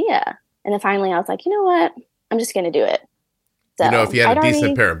good idea. And then finally I was like, you know what? I'm just going to do it. So, you know, if you had a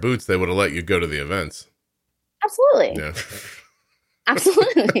decent pair of boots, they would have let you go to the events. Absolutely. Yeah.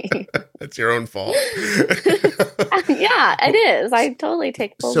 Absolutely. That's your own fault. Yeah, it is. I totally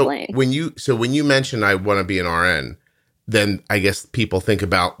take full blame. When you mention I want to be an RN, then I guess people think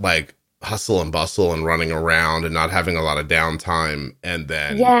about like hustle and bustle and running around and not having a lot of downtime, and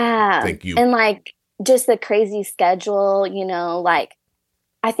then and like just the crazy schedule, you know, like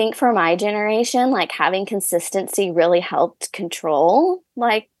I think for my generation, like having consistency really helped control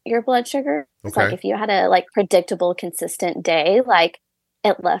like your blood sugar. Okay. Like if you had a like predictable, consistent day, like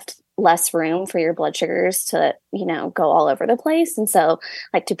it left less room for your blood sugars to, you know, go all over the place. And so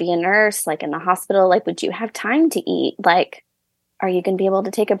like to be a nurse, like in the hospital, like would you have time to eat? Like, are you going to be able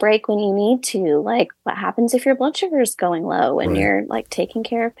to take a break when you need to? Like, what happens if your blood sugar is going low and you're like taking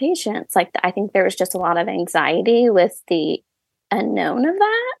care of patients? Like, I think there was just a lot of anxiety with the unknown of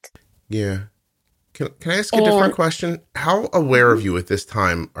that. Yeah. Can I ask a different question? How aware of you at this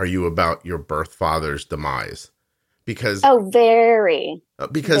time are you about your birth father's demise? Because very.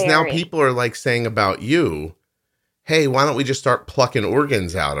 Now people are like saying about you, hey, why don't we just start plucking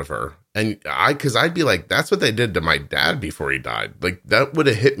organs out of her? And because I'd be like, that's what they did to my dad before he died. Like that would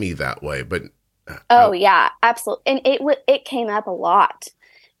have hit me that way. But yeah, absolutely. And it came up a lot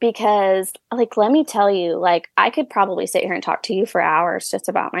because, like, let me tell you, like, I could probably sit here and talk to you for hours just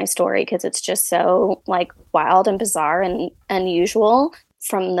about my story because it's just so like wild and bizarre and unusual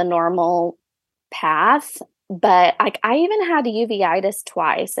from the normal path. But like I even had uveitis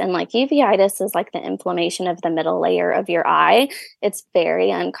twice, and like uveitis is like the inflammation of the middle layer of your eye. It's very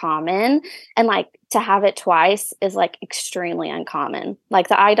uncommon, and like to have it twice is like extremely uncommon. Like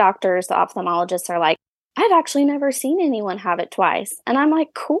the eye doctors, the ophthalmologists are like, I've actually never seen anyone have it twice, and I'm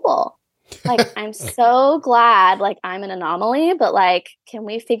like, cool. Like I'm so glad. Like I'm an anomaly, but like, can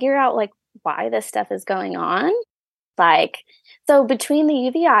we figure out like why this stuff is going on? Like. So between the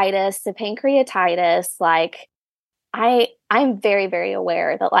uveitis, the pancreatitis, like I'm very, very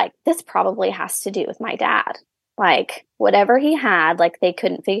aware that like this probably has to do with my dad. Like whatever he had, like they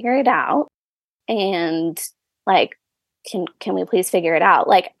couldn't figure it out. And like, can we please figure it out?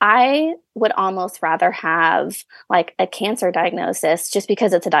 Like I would almost rather have like a cancer diagnosis just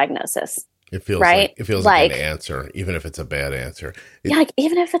because it's a diagnosis. It feels right? like an answer, even if it's a bad answer. Yeah, like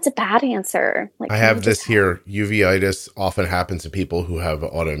even if it's a bad answer. Like I have this here. Uveitis often happens to people who have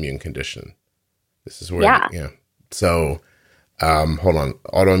autoimmune condition. This is where, yeah. So, hold on.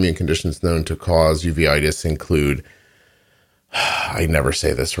 Autoimmune conditions known to cause uveitis include, I never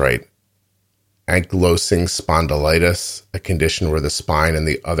say this right, ankylosing spondylitis, a condition where the spine and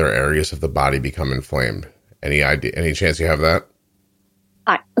the other areas of the body become inflamed. Any chance you have that?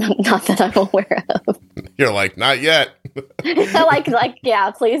 Not that I'm aware of. You're like, not yet. like,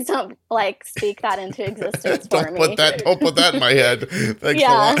 yeah, please don't like speak that into existence for me. Don't put that in my head. Thanks a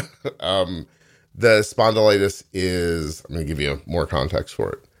lot. The spondylitis is, I'm going to give you more context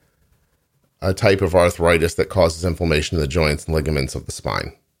for it. A type of arthritis that causes inflammation in the joints and ligaments of the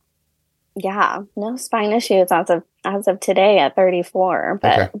spine. Yeah, no spine issues as of today at 34.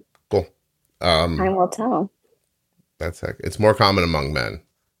 But okay, cool. Time will tell. It's more common among men.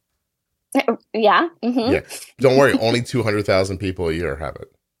 Yeah. Mm-hmm. Yeah. Don't worry. Only 200,000 people a year have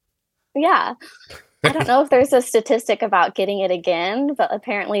it. Yeah. I don't know if there's a statistic about getting it again, but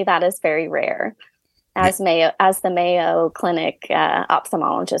apparently that is very rare. As the Mayo Clinic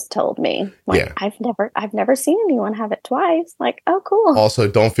ophthalmologist told me, like I've never seen anyone have it twice. Like, oh, cool. Also,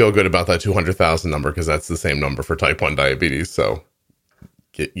 don't feel good about that 200,000 number because that's the same number for type 1 diabetes. So,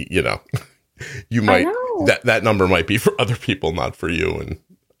 you know. You might that number might be for other people, not for you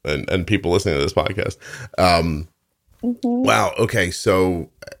and people listening to this podcast. Wow. Okay.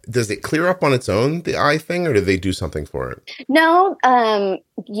 So does it clear up on its own, the eye thing, or do they do something for it? No.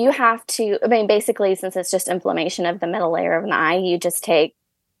 You have to. I mean, basically, since it's just inflammation of the middle layer of an eye, you just take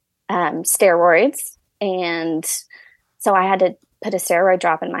steroids, and so I had to put a steroid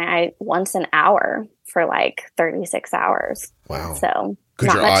drop in my eye once an hour for like 36 hours. Wow. So.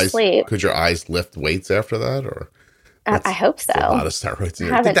 Could your eyes lift weights after that, or? I hope so. A lot of steroids in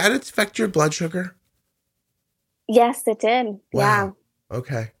there. Did that affect your blood sugar? Yes, it did. Wow. Yeah.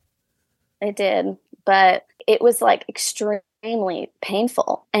 Okay. It did, but it was like extremely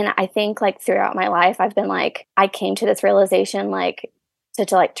painful, and I think like throughout my life, I've been like, I came to this realization like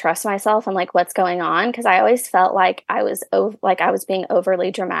to like trust myself and like what's going on, because I always felt like I was being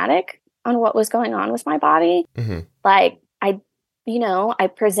overly dramatic on what was going on with my body. Mm-hmm. Like I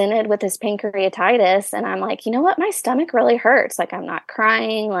presented with this pancreatitis, and I'm like, you know what? My stomach really hurts. Like, I'm not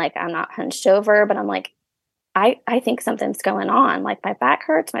crying, like I'm not hunched over, but I'm like, I think something's going on. Like my back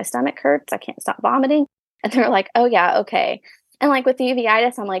hurts, my stomach hurts. I can't stop vomiting. And they're like, oh yeah, okay. And like with the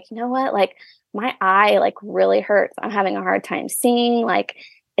uveitis, I'm like, you know what? Like my eye like really hurts. I'm having a hard time seeing, like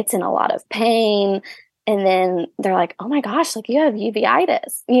it's in a lot of pain. And then they're like, oh my gosh, like you have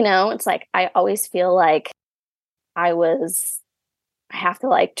uveitis. It's like, I always feel like I have to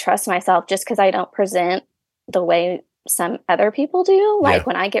like trust myself just because I don't present the way some other people do. Like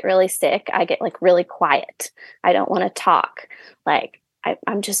when I get really sick, I get like really quiet. I don't want to talk. Like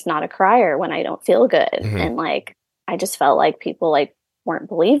I'm just not a crier when I don't feel good. Mm-hmm. And like, I just felt like people like weren't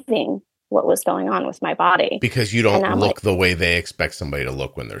believing what was going on with my body. Because you don't look the way they expect somebody to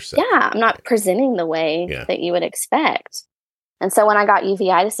look when they're sick. Yeah. I'm not presenting the way that you would expect. And so when I got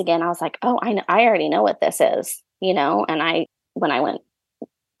uveitis again, I was like, oh, I already know what this is, and I when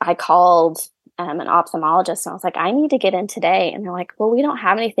I called an ophthalmologist and I was like, I need to get in today. And they're like, well, we don't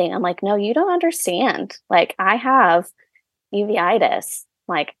have anything. I'm like, no, you don't understand. Like, I have uveitis.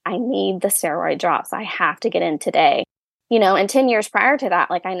 Like, I need the steroid drops. I have to get in today. And 10 years prior to that,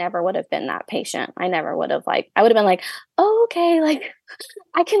 like, I never would have been that patient. I never would have I would have been like, oh, okay, like,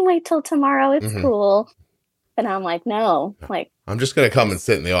 I can wait till tomorrow. It's cool. But now I'm like, no, like, I'm just going to come and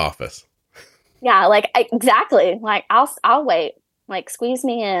sit in the office. Yeah, like, exactly. Like, I'll wait. Like, squeeze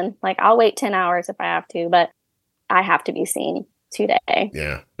me in. Like, I'll wait 10 hours if I have to, but I have to be seen today.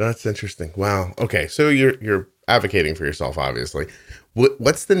 Yeah, that's interesting. Wow. Okay, so you're advocating for yourself, obviously.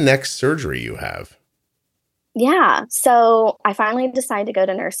 What's the next surgery you have? Yeah, so I finally decided to go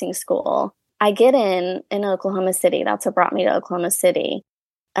to nursing school. I get in Oklahoma City. That's what brought me to Oklahoma City.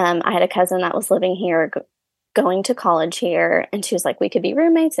 I had a cousin that was living here, going to college here, and she was like, we could be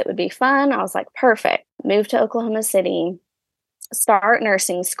roommates. It would be fun. I was like, perfect. Moved to Oklahoma City, start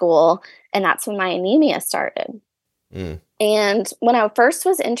nursing school, and that's when my anemia started. And when I first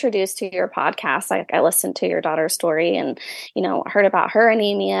was introduced to your podcast, like, I listened to your daughter's story and, heard about her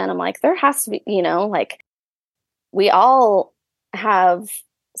anemia, and I'm like, there has to be, like, we all have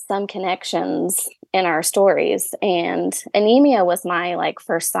some connections in our stories, and anemia was my like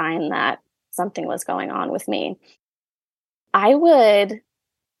first sign that something was going on with me. I would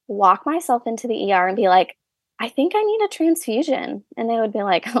walk myself into the ER and be like, I think I need a transfusion. And they would be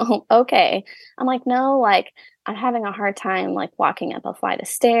like, oh, okay. I'm like, no, like, I'm having a hard time, like, walking up a flight of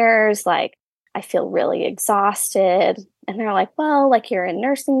stairs. Like, I feel really exhausted. And they're like, well, like, you're in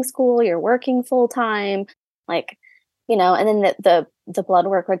nursing school, you're working full time. Like, and then the blood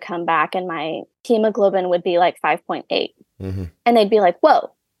work would come back and my hemoglobin would be like 5.8. And they'd be like,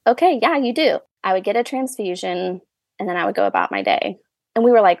 whoa, okay, yeah, you do. I would get a transfusion and then I would go about my day. And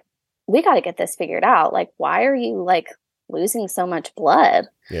we were like, we got to get this figured out. Like, why are you like losing so much blood?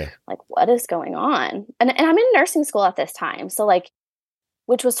 Yeah. Like, what is going on? And I'm in nursing school at this time. So like,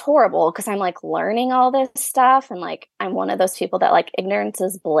 which was horrible because I'm like learning all this stuff. And like, I'm one of those people that like ignorance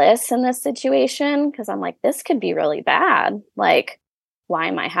is bliss in this situation. Because I'm like, this could be really bad. Like, why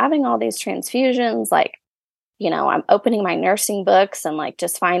am I having all these transfusions? Like, I'm opening my nursing books and like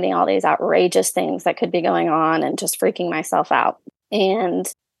just finding all these outrageous things that could be going on and just freaking myself out.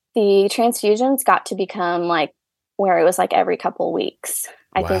 And the transfusions got to become like where it was like every couple weeks.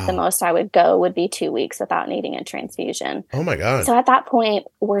 I think the most I would go would be 2 weeks without needing a transfusion. Oh my God. So at that point,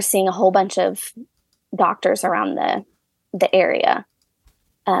 we're seeing a whole bunch of doctors around the area.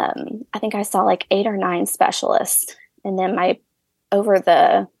 I think I saw like 8 or 9 specialists. And then over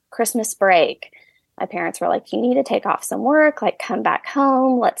the Christmas break, my parents were like, you need to take off some work, like come back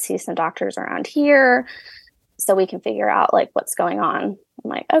home. Let's see some doctors around here so we can figure out like what's going on. I'm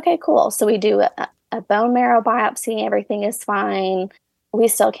like, okay, cool. So we do a bone marrow biopsy. Everything is fine. We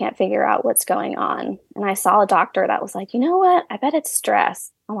still can't figure out what's going on. And I saw a doctor that was like, you know what? I bet it's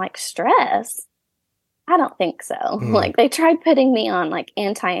stress. I'm like, stress? I don't think so. Like, they tried putting me on like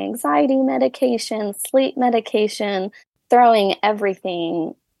anti-anxiety medication, sleep medication, throwing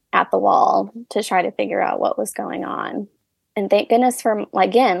everything at the wall to try to figure out what was going on. And thank goodness for,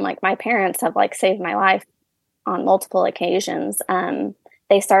 again, like my parents have like saved my life on multiple occasions.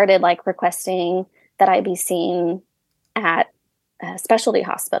 They started like requesting that I be seen at specialty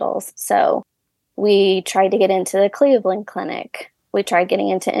hospitals. So we tried to get into the Cleveland Clinic. We tried getting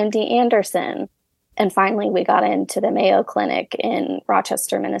into MD Anderson. And finally, we got into the Mayo Clinic in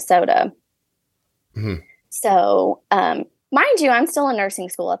Rochester, Minnesota. So, mind you, I'm still in nursing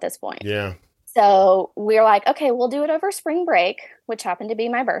school at this point. Yeah. So we were like, okay, we'll do it over spring break, which happened to be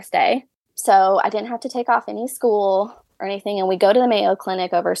my birthday. So I didn't have to take off any school or anything. And we go to the Mayo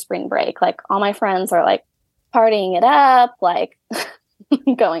Clinic over spring break. Like, all my friends are like partying it up, like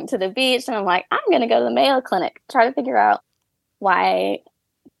going to the beach. And I'm like, I'm going to go to the Mayo Clinic, try to figure out why,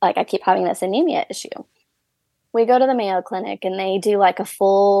 like, I keep having this anemia issue. We go to the Mayo Clinic and they do like a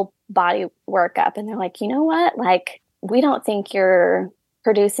full body workup. And they're like, you know what? Like, we don't think you're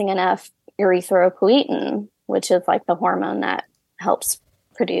producing enough erythropoietin, which is like the hormone that helps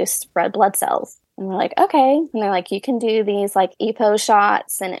produce red blood cells. And we're like, okay. And they're like, you can do these like EPO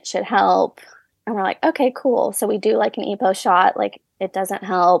shots and it should help. And we're like, okay, cool. So we do like an EPO shot, like it doesn't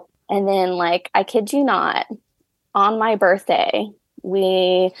help. And then, like, I kid you not, on my birthday,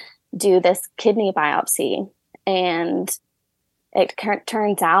 we do this kidney biopsy. And it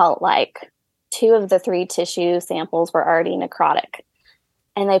turns out like 2 of the 3 tissue samples were already necrotic.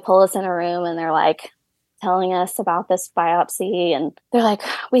 And they pull us in a room and they're like telling us about this biopsy. And they're like,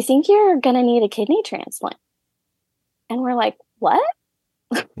 we think you're going to need a kidney transplant. And we're like, what?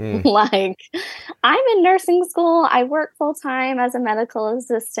 Like, I'm in nursing school. I work full time as a medical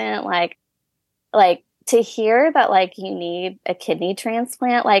assistant. Like to hear that like you need a kidney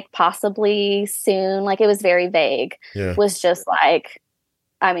transplant, like possibly soon, like it was very vague, Yeah. was just like,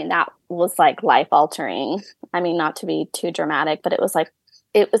 I mean, that was like life altering. I mean, not to be too dramatic, but it was like,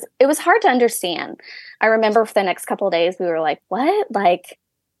 it was hard to understand. I remember for the next couple of days, we were like, what? Like,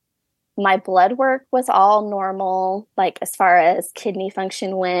 my blood work was all normal, like as far as kidney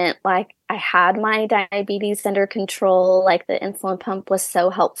function went. Like I had my diabetes under control, like the insulin pump was so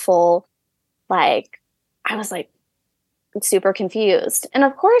helpful. Like I was like super confused. And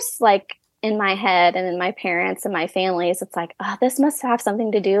of course, like in my head and in my parents and my families, it's like, oh, this must have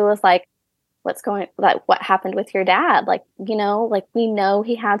something to do with like like what happened with your dad. Like, like we know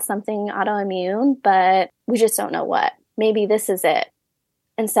he had something autoimmune, but we just don't know what. Maybe this is it.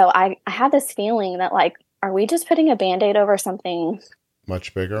 And so I had this feeling that like, are we just putting a Band-Aid over something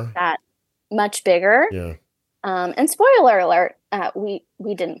Much bigger? that much bigger? Yeah. And spoiler alert, we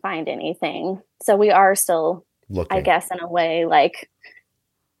didn't find anything. So we are still, Looking. I guess, in a way, like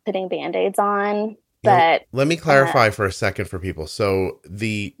putting Band-Aids on. Now, But let me clarify for a second for people. So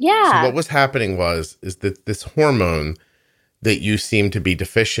so what was happening is that this hormone that you seem to be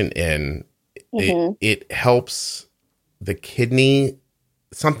deficient in, it helps the kidney.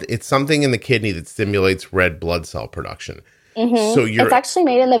 It's something in the kidney that stimulates red blood cell production. So it's actually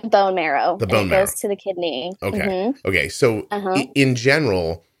made in the bone marrow. The bone marrow goes to the kidney. Okay. Okay. So in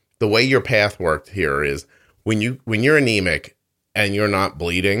general, the way your path worked here is when you're anemic and you're not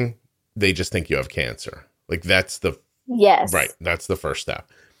bleeding, they just think you have cancer. Like that's that's the first step.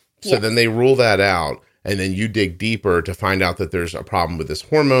 So then they rule that out, and then you dig deeper to find out that there's a problem with this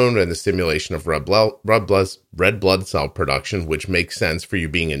hormone and the stimulation of red blood cell production, which makes sense for you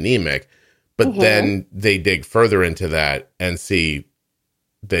being anemic. But then they dig further into that and see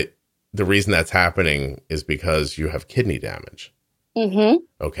that the reason that's happening is because you have kidney damage.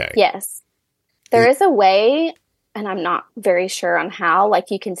 Okay. Yes. There is a way, and I'm not very sure on how, like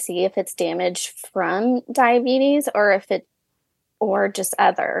you can see if it's damage from diabetes or just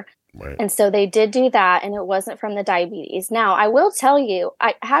other. Right. And so they did do that, and it wasn't from the diabetes. Now, I will tell you,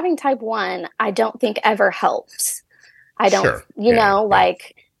 having type 1, I don't think ever helps. I don't,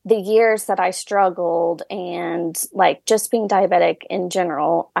 like the years that I struggled and like just being diabetic in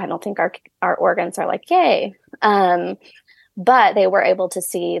general, I don't think our organs are like, yay. But they were able to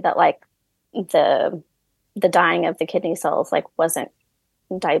see that like the dying of the kidney cells like wasn't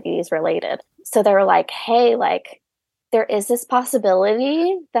diabetes related. So they were like, hey, like there is this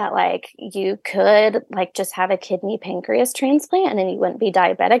possibility that like you could like just have a kidney pancreas transplant and then you wouldn't be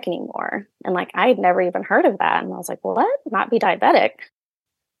diabetic anymore. And like I had never even heard of that. And I was like, what? Not be diabetic?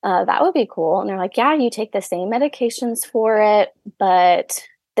 That would be cool. And they're like, yeah, you take the same medications for it, but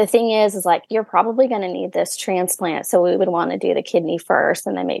the thing is like, you're probably going to need this transplant. So we would want to do the kidney first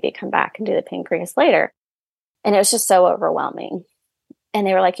and then maybe come back and do the pancreas later. And it was just so overwhelming. And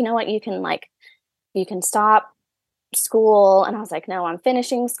they were like, you know what, you can stop school. And I was like, no, I'm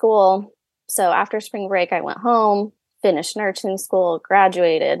finishing school. So after spring break, I went home, finished nursing school,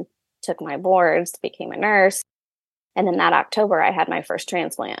 graduated, took my boards, became a nurse. And then that October, I had my first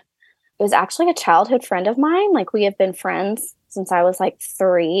transplant. It was actually a childhood friend of mine. Like we have been friends since I was like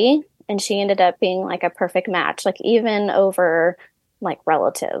 3. And she ended up being like a perfect match, like even over like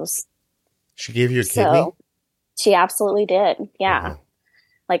relatives. She gave you a kidney? She absolutely did. Yeah. Uh-huh.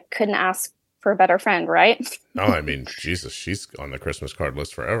 Like couldn't ask for a better friend, right? No, I mean, Jesus, she's on the Christmas card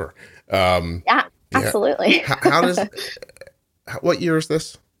list forever. Yeah, absolutely. How does, what year is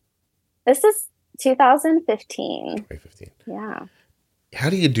this? This is 2015. 2015. Yeah. How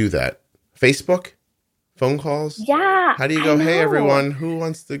do you do that? Facebook? Phone calls? Yeah. How do you go, hey, everyone, who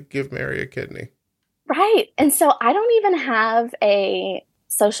wants to give Mary a kidney? Right. And so I don't even have a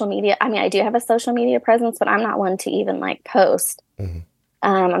social media. I mean, I do have a social media presence, but I'm not one to even like post.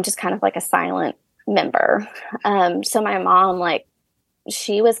 I'm just kind of like a silent member. So my mom, like,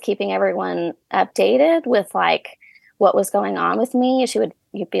 she was keeping everyone updated with like what was going on with me.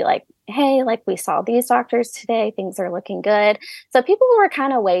 You'd be like, hey, like we saw these doctors today. Things are looking good. So people were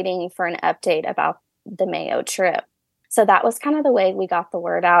kind of waiting for an update about the Mayo trip. So that was kind of the way we got the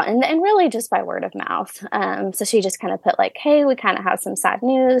word out, and really just by word of mouth. So she just kind of put like, hey, we kind of have some sad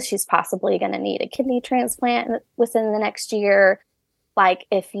news. She's possibly going to need a kidney transplant within the next year. Like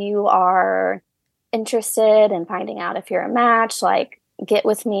if you are interested in finding out if you're a match, like get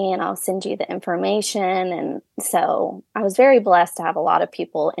with me and I'll send you the information. And so I was very blessed to have a lot of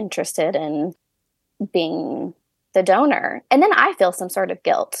people interested in being the donor. And then I feel some sort of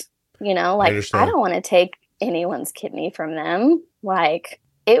guilt, like I don't want to take anyone's kidney from them. Like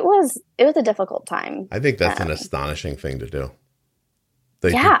it was a difficult time. I think that's an astonishing thing to do.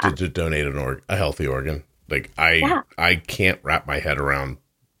 Like Yeah. to donate a healthy organ. Like I can't wrap my head around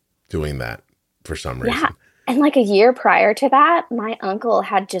doing that for some reason. Yeah. And like a year prior to that, my uncle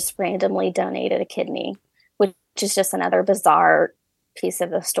had just randomly donated a kidney, which is just another bizarre piece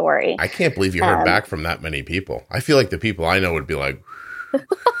of the story. I can't believe you heard back from that many people. I feel like the people I know would be like,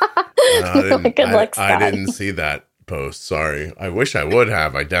 I didn't see that post. Sorry. I wish I would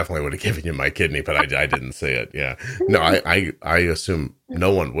have. I definitely would have given you my kidney, but I didn't see it. Yeah. No, I assume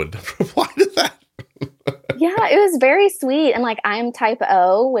no one would reply to that. Yeah, it was very sweet. And like I'm type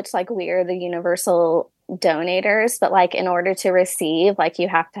O, which like we are the universal donators, but like in order to receive, like you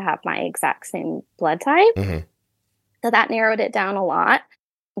have to have my exact same blood type. Mm-hmm. So that narrowed it down a lot.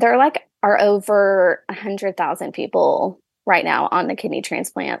 There are over 100,000 people right now on the kidney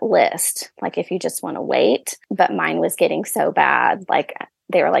transplant list. Like if you just want to wait, but mine was getting so bad. Like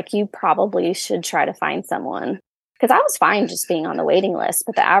they were like, you probably should try to find someone. Because I was fine just being on the waiting list,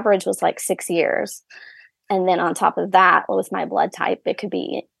 but the average was like 6 years. And then on top of that, with my blood type, it could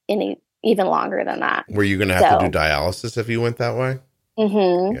be even longer than that. Were you going to have to do dialysis if you went that way?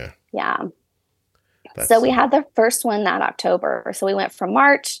 Mm-hmm. Yeah. So we had the first one that October. So we went from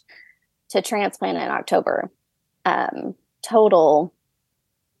March to transplant in October. Total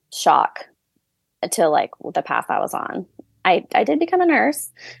shock to like the path I was on. I did become a nurse.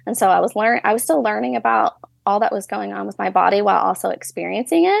 And so I was still learning about all that was going on with my body while also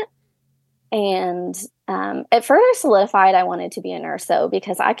experiencing it. And it further solidified I wanted to be a nurse, though,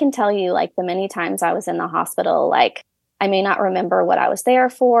 because I can tell you, like, the many times I was in the hospital, like, I may not remember what I was there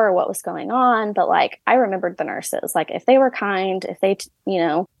for or what was going on, but, like, I remembered the nurses. Like, if they were kind, if they,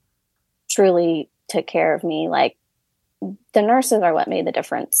 truly took care of me, like, the nurses are what made the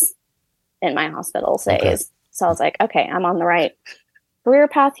difference in my hospital stays. Okay. So I was like, okay, I'm on the right career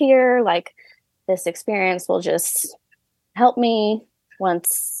path here. Like, this experience will just help me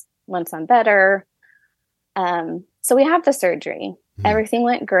once I'm better. So we have the surgery. Mm-hmm. Everything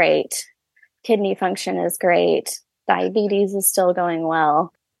went great. Kidney function is great. Diabetes is still going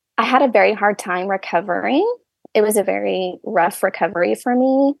well. I had a very hard time recovering. It was a very rough recovery for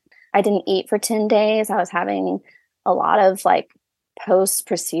me. I didn't eat for 10 days. I was having a lot of like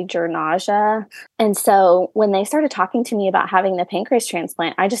post-procedure nausea. And so when they started talking to me about having the pancreas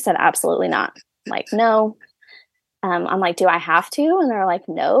transplant, I just said, absolutely not. Like, no. I'm like, do I have to? And they're like,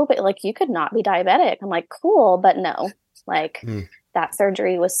 no, but like, you could not be diabetic. I'm like, cool, but no, like that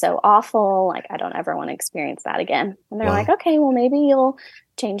surgery was so awful. Like, I don't ever want to experience that again. And they're like, okay, well, maybe you'll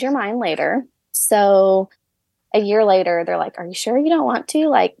change your mind later. So a year later, they're like, are you sure you don't want to?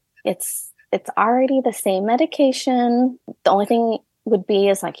 Like, it's already the same medication. The only thing would be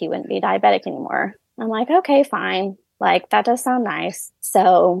is like, you wouldn't be diabetic anymore. I'm like, okay, fine. Like, that does sound nice.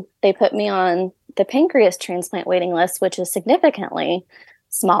 So they put me on the pancreas transplant waiting list, which is significantly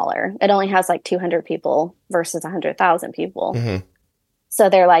smaller. It only has like 200 people versus 100,000 people. Mm-hmm. So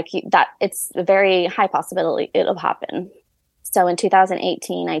they're like, that it's a very high possibility it'll happen. So in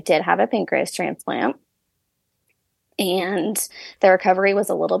 2018, I did have a pancreas transplant. And the recovery was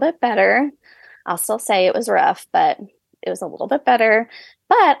a little bit better. I'll still say it was rough, but it was a little bit better.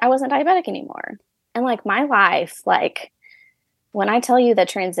 But I wasn't diabetic anymore. And like my life, like when I tell you the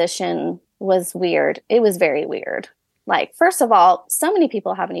transition was weird, it was very weird. Like, first of all, so many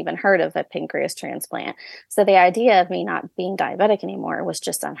people haven't even heard of a pancreas transplant. So the idea of me not being diabetic anymore was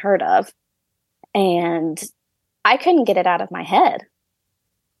just unheard of. And I couldn't get it out of my head.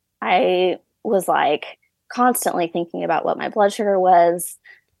 I was like constantly thinking about what my blood sugar was,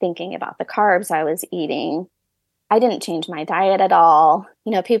 thinking about the carbs I was eating. I didn't change my diet at all.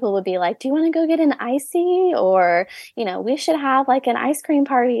 People would be like, do you want to go get an icy? Or, we should have like an ice cream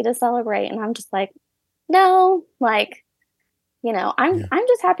party to celebrate. And I'm just like, no, like, I'm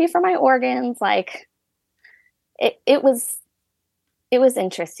just happy for my organs. Like it was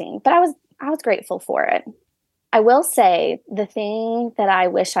interesting, but I was grateful for it. I will say the thing that I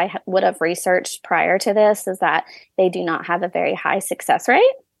wish I would have researched prior to this is that they do not have a very high success rate.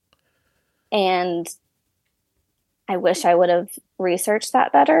 And I wish I would have researched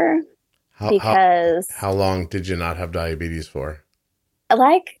that better because... How long did you not have diabetes for?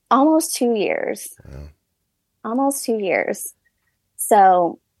 Like almost 2 years. Wow. Almost 2 years.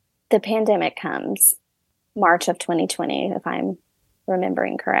 So the pandemic comes March of 2020, if I'm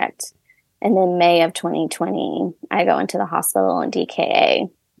remembering correct. And then May of 2020, I go into the hospital in DKA.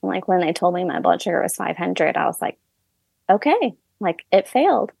 And like when they told me my blood sugar was 500, I was like, okay, like it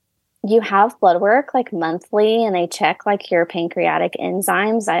failed. You have blood work like monthly, and they check like your pancreatic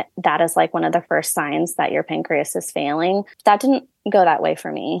enzymes. That is like one of the first signs that your pancreas is failing. That didn't go that way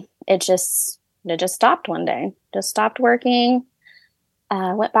for me. It just stopped one day. Just stopped working.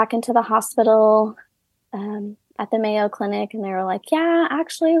 Went back into the hospital at the Mayo Clinic, and they were like, "Yeah,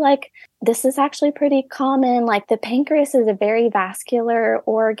 actually, like this is actually pretty common. Like the pancreas is a very vascular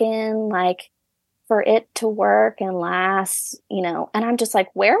organ. Like." For it to work and last, and I'm just like,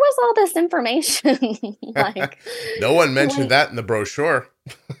 where was all this information? Like, No one mentioned like, that in the brochure.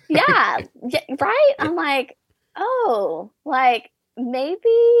 yeah, right. I'm like, oh, like maybe,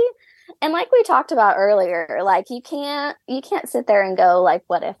 and like we talked about earlier, like you can't sit there and go like,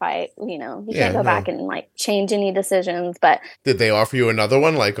 what if you Yeah, can't go back no. and like change any decisions, but Did they offer you another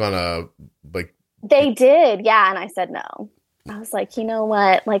one, like on a like? they did, yeah, and I said no. I was like, you know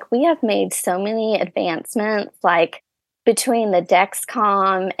what? Like, we have made so many advancements, like between the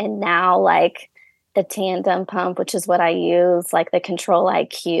Dexcom and now, like the Tandem pump, which is what I use, like the Control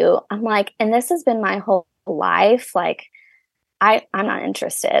IQ. I'm like, and this has been my whole life. Like, I'm not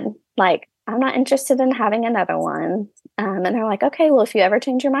interested. Like, I'm not interested in having another one. And they're like, okay, well, if you ever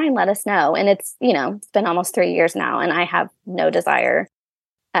change your mind, let us know. And it's been almost 3 years now, and I have no desire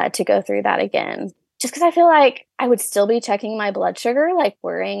to go through that again. Just because I feel like I would still be checking my blood sugar, like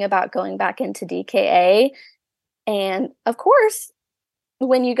worrying about going back into DKA. And of course,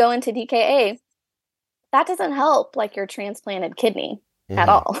 when you go into DKA, that doesn't help like your transplanted kidney at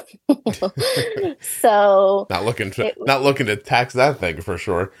Mhm. all. So it, Not looking to tax that thing for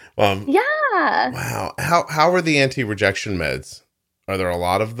sure. yeah, Wow. How are the anti-rejection meds? Are there a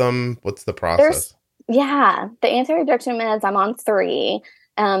lot of them? What's the there's, process? yeah, the anti-rejection meds, I'm on 3.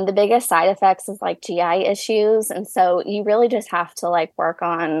 The biggest side effects is like GI issues. And so you really just have to like work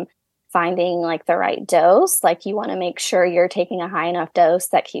on finding like the right dose. Like you want to make sure you're taking a high enough dose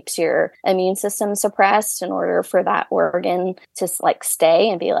that keeps your immune system suppressed in order for that organ to like stay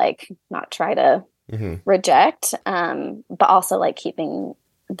and be like, not try to Hmm. reject. But also like keeping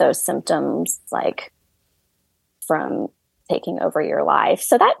those symptoms like from taking over your life.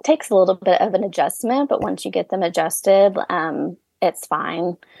 So that takes a little bit of an adjustment, but once you get them adjusted, it's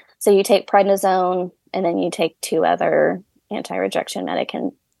fine. So you take prednisone and then you take 2 other anti-rejection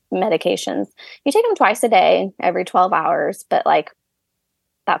medications. You take them twice a day, every 12 hours, but like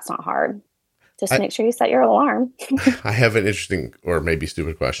that's not hard. Just I make sure you set your alarm. I have an interesting or maybe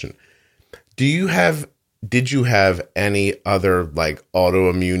stupid question. Do you have did you have any other like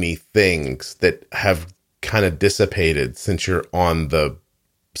autoimmune things that have kind of dissipated since your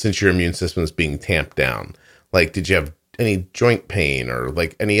immune system is being tamped down? Like, did you have any joint pain or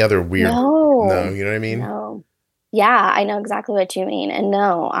like any other weird? No, No, you know what I mean? no. Yeah, I know exactly what you mean. And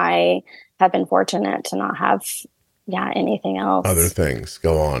no, I have been fortunate to not have, yeah, anything Other else things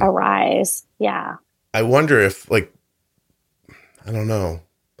go on. arise. Yeah. I wonder if like I don't know.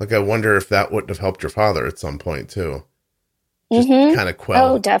 Like I wonder if that wouldn't have helped your father at some point too. Just Mm-hmm. kind of Oh,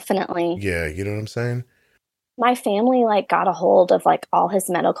 quell. definitely. Yeah, you know what I'm saying? My family like got a hold of like all his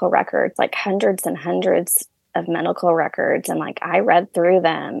medical records, like hundreds and hundreds of medical records, and like I read through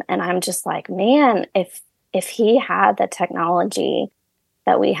them, and I'm just like, man, if he had the technology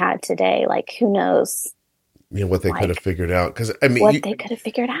that we had today, like who knows You know what they could have like figured out because I mean what they could have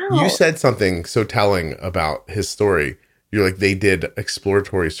figured you out. said something so telling about his story. You're like they did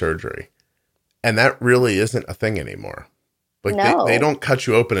exploratory surgery. And that really isn't a thing anymore. Like they No. don't cut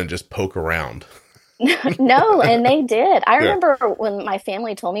you open and just poke around. No, and they did. I Yeah. remember when my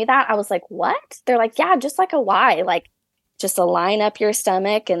family told me that, I was like, "What?" They're like, "Yeah, just like a Y, like just a line up your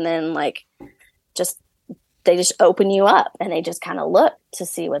stomach and then like just they just open you up and they just kind of look to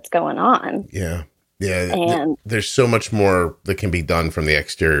see what's going on." Yeah. Yeah. And There's so much more that can be done from the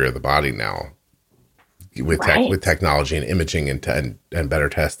exterior of the body now with right. technology and imaging and better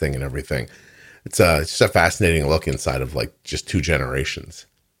testing and everything. It's just a fascinating look inside of like just 2 generations,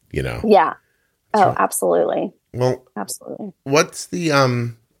 you know? Yeah. Oh, So, absolutely. well, Absolutely. what's the,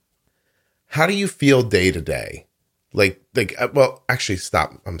 how do you feel day to day? Well, actually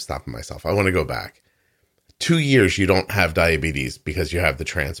stop. I'm stopping myself. I want to go back. 2 years you don't have diabetes because you have the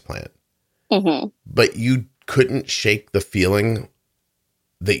transplant, Hmm. but you couldn't shake the feeling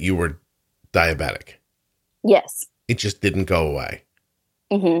that you were diabetic. Yes. It just didn't go away.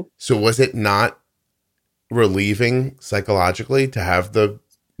 Hmm. So was it not relieving psychologically to have the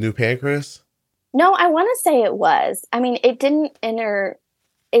new pancreas? No, I want to say it was. I mean, it didn't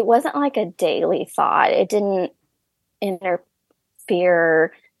it wasn't like a daily thought. It didn't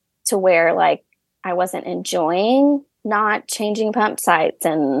interfere to where like I wasn't enjoying not changing pump sites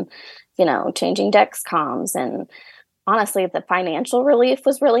and changing Dexcoms and honestly, the financial relief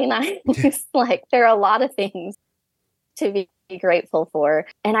was really nice. Like there are a lot of things to be grateful for.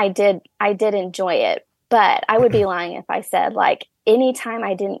 And I did enjoy it. But I would be lying if I said like anytime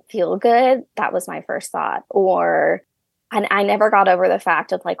I didn't feel good, that was my first thought. Or I never got over the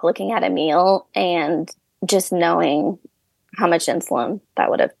fact of like looking at a meal and just knowing how much insulin that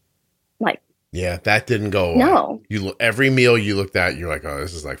would have like. Yeah, that didn't go away. No. Every meal you looked at, you're like, oh,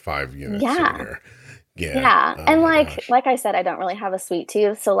 this is like 5 units in here. Yeah. Oh, and like I said, I don't really have a sweet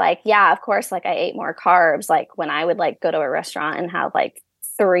tooth. So like, yeah, of course, like I ate more carbs. Like when I would like go to a restaurant and have like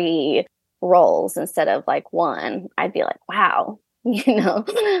 3 rolls instead of like 1, I'd be like, wow,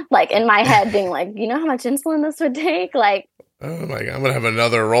 like in my head being like, how much insulin this would take? Like, oh my God, I'm going to have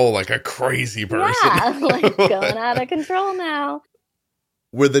another roll like a crazy person. Yeah, like going out of control now.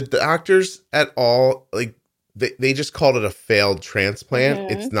 Were the doctors at all like, they just called it a failed transplant.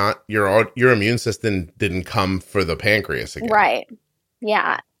 Mm-hmm. It's not your immune system didn't come for the pancreas again. Right.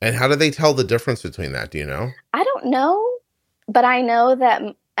 Yeah. And how do they tell the difference between that? Do you know? I don't know, but I know that,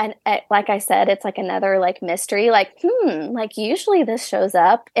 and like I said, it's like another like mystery, like, like usually this shows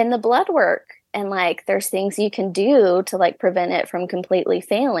up in the blood work. And like, there's things you can do to like prevent it from completely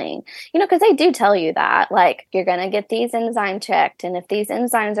failing, because they do tell you that like, you're going to get these enzymes checked. And if these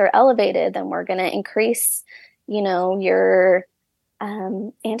enzymes are elevated, then we're going to increase, your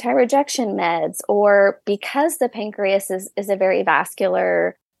anti-rejection meds. Or because the pancreas is a very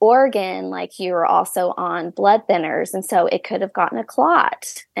vascular organ, like you're also on blood thinners. And so it could have gotten a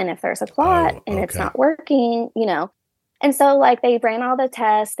clot. And if there's a clot and it's not working, and so like they ran all the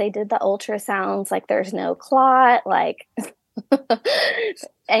tests, they did the ultrasounds, like there's no clot, like,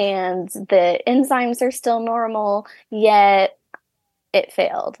 and the enzymes are still normal, yet it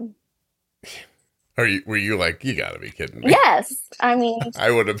failed. Were you like, you gotta be kidding me? Yes. I mean,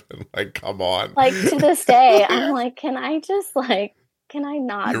 I would have been like, come on. Like to this day, I'm like, can I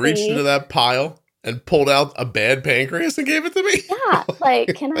not? You reached into that pile and pulled out a bad pancreas and gave it to me? Yeah.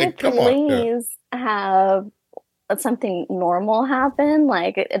 Like, can I please have something normal happen?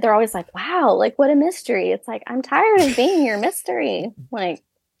 Like they're always like, wow, like what a mystery. It's like, I'm tired of being your mystery. Like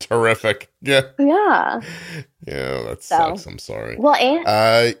terrific. Yeah that sucks. I'm sorry. Well, and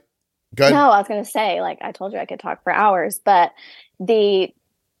go ahead. No, I was gonna say, like I told you I could talk for hours, but the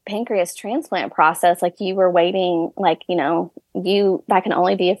pancreas transplant process, like you were waiting, like that can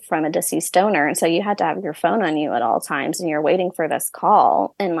only be from a deceased donor, and so you had to have your phone on you at all times and you're waiting for this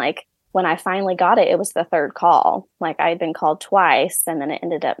call. And like when I finally got it, it was the 3rd call. Like I had been called twice and then it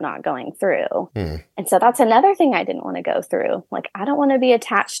ended up not going through. And so that's another thing I didn't want to go through. Like, I don't want to be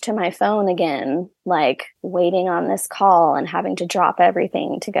attached to my phone again, like waiting on this call and having to drop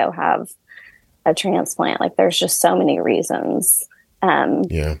everything to go have a transplant. Like there's just so many reasons.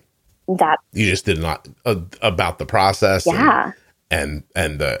 That you just did not about the process. And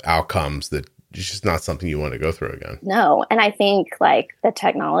the outcomes that it's just not something you want to go through again. No. And I think like the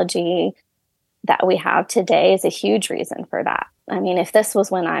technology that we have today is a huge reason for that. I mean, if this was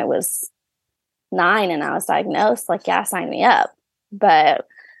when I was 9 and I was diagnosed, like, yeah, sign me up. But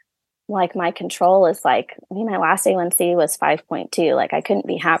like my control is like, my last A1C was 5.2. Like I couldn't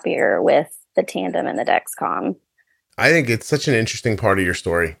be happier with the Tandem and the Dexcom. I think it's such an interesting part of your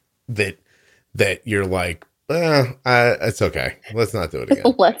story that you're like, it's okay. Let's not do it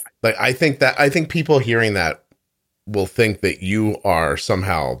again. Like I think people hearing that will think that you are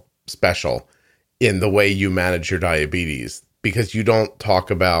somehow special in the way you manage your diabetes, because you don't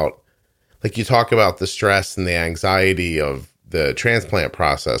talk about, like, you talk about the stress and the anxiety of the transplant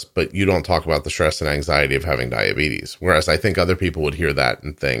process, but you don't talk about the stress and anxiety of having diabetes. Whereas I think other people would hear that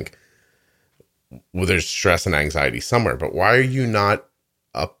and think, well, there's stress and anxiety somewhere, but why are you not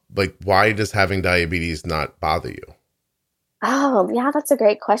up? Like, why does having diabetes not bother you? Oh, yeah, that's a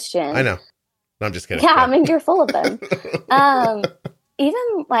great question. I know. No, I'm just kidding. Yeah, I mean, you're full of them.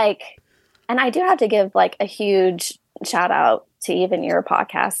 Even like, and I do have to give like a huge shout out to even your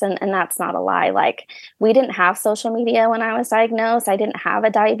podcast. And that's not a lie. Like, we didn't have social media when I was diagnosed. I didn't have a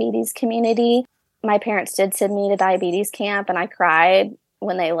diabetes community. My parents did send me to diabetes camp and I cried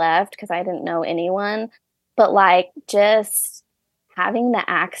when they left because I didn't know anyone. But like, just having the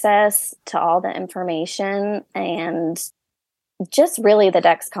access to all the information and just really the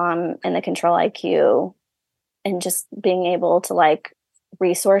Dexcom and the Control-IQ and just being able to like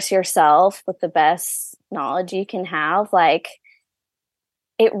resource yourself with the best knowledge you can have, like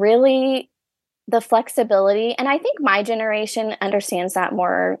it really, the flexibility. And I think my generation understands that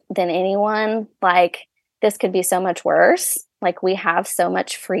more than anyone. Like this could be so much worse. Like we have so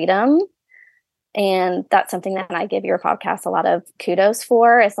much freedom. And that's something that I give your podcast a lot of kudos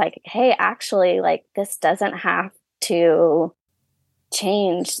for. It's like, hey, actually, like this doesn't have to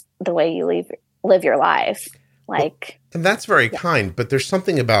change the way you live your life. Like, and that's very yeah. kind, but there's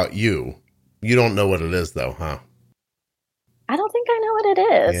something about you. You don't know what it is though, huh? I don't think I know what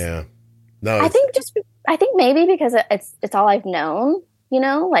it is. Yeah. No, I think maybe because it's all I've known,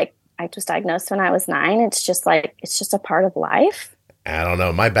 like I was diagnosed when I was 9. It's just a part of life. I don't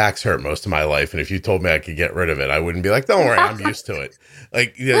know. My back's hurt most of my life. And if you told me I could get rid of it, I wouldn't be like, don't worry, I'm used to it.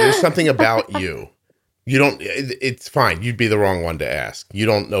 Like, there's something about you. It's fine. You'd be the wrong one to ask. You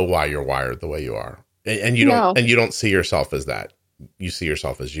don't know why you're wired the way you are. And you don't see yourself as that. You see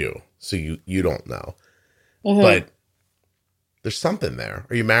yourself as you. So you don't know. Mm-hmm. But there's something there.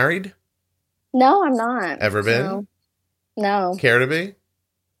 Are you married? No, I'm not. Ever been? No. Care to be?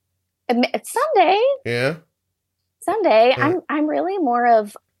 Someday. Yeah. Someday. Yeah. I'm really more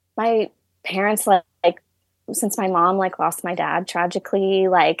of my parents, like since my mom lost my dad tragically,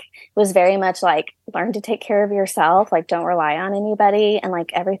 was very much learn to take care of yourself, don't rely on anybody. And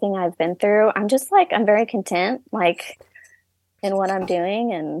everything I've been through, I'm just I'm very content in what I'm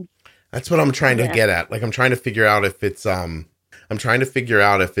doing. And that's what I'm trying to get at. I'm trying to figure out if it's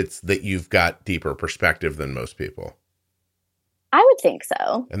that you've got deeper perspective than most people. I would think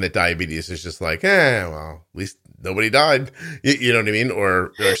so. And that diabetes is just well, at least nobody died. You know what I mean?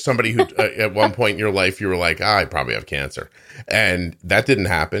 Or somebody who at one point in your life, you were like, I probably have cancer. And that didn't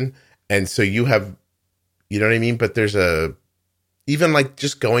happen. And so you have, you know what I mean? But there's even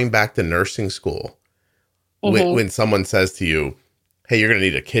just going back to nursing school, mm-hmm. when someone says to you, hey, you're going to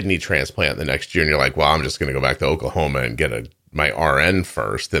need a kidney transplant the next year. And you're like, well, I'm just going to go back to Oklahoma and get my RN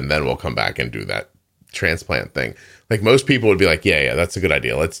first. And then we'll come back and do that transplant thing. Most people would be like, yeah, that's a good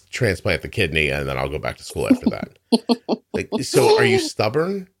idea. Let's transplant the kidney and then I'll go back to school after that. So are you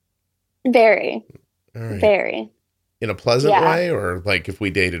stubborn? Very. Right. Very. In a pleasant way, or if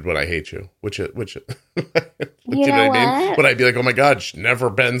we dated, would I hate you? Which you know what I mean? Would I be like, oh my God, she never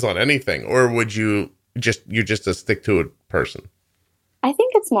bends on anything? Or would you're just a stick to it person? I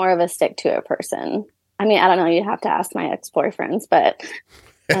think it's more of a stick to it person. I mean, I don't know. You'd have to ask my ex-boyfriends, but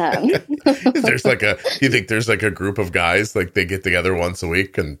there's you think there's a group of guys they get together once a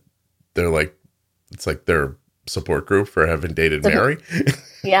week and they're it's their support group for having dated Mary?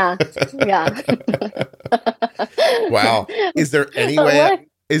 Yeah. Wow. Is there any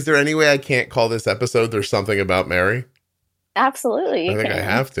way I can't call this episode There's Something About Mary? Absolutely. I think I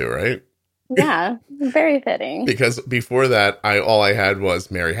have to, right? Yeah, very fitting. Because before that, all I had was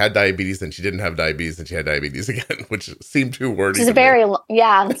Mary had diabetes, and she didn't have diabetes, and she had diabetes again, which seemed too wordy. It's very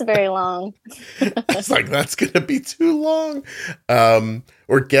long. It's that's going to be too long.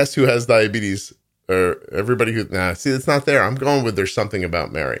 Or guess who has diabetes? Or everybody who see, it's not there. I'm going with There's Something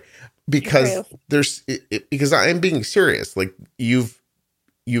About Mary because because I am being serious. You've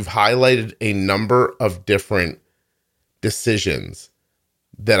highlighted a number of different decisions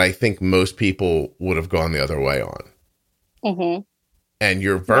that I think most people would have gone the other way on. Mm-hmm. And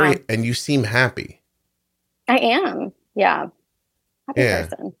you're and you seem happy. I am. Yeah. Happy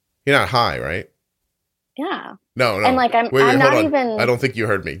person. You're not high, right? Yeah. No. And I'm not even. I don't think you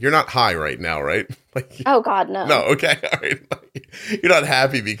heard me. You're not high right now, right? Oh God, no. No. Okay. All right. You're not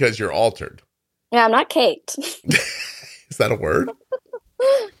happy because you're altered. Yeah, I'm not caked. Is that a word?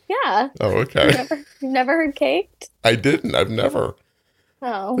 Yeah. Oh, okay. You've never heard caked? I didn't. I've never.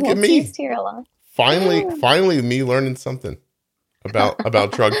 Oh, look at me. Here a lot. Finally, me learning something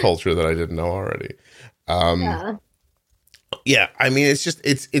about drug culture that I didn't know already. Yeah. I mean,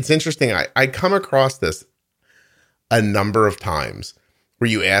 it's interesting. I come across this a number of times where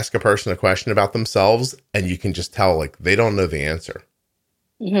you ask a person a question about themselves and you can just tell they don't know the answer.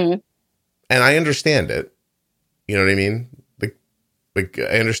 Mm-hmm. And I understand it. You know what I mean?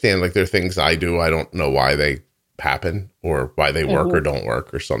 I understand there are things I do. I don't know why they happen or why they work or don't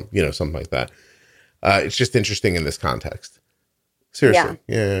work or something like that. It's just interesting in this context. Seriously.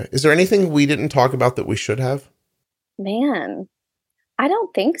 Yeah. Is there anything we didn't talk about that we should have? Man, I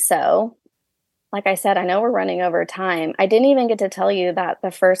don't think so. Like I said, I know we're running over time. I didn't even get to tell you that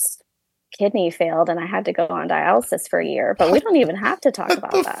the first kidney failed and I had to go on dialysis for a year, but we don't even have to talk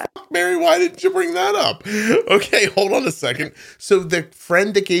about that. Mary, why didn't you bring that up? Okay, hold on a second. So the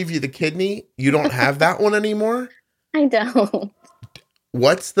friend that gave you the kidney, you don't have that one anymore? I don't.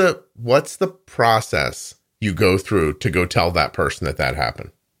 What's the process you go through to go tell that person that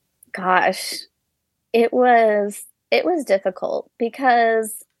happened? Gosh, it was difficult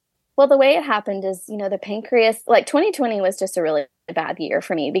because, well, the way it happened is, the pancreas, 2020 was just a really bad year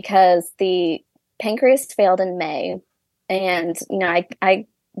for me because the pancreas failed in May and, I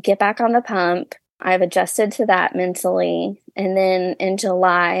get back on the pump I've adjusted to that mentally. And then in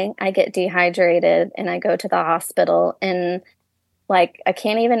July, I get dehydrated and I go to the hospital and like, I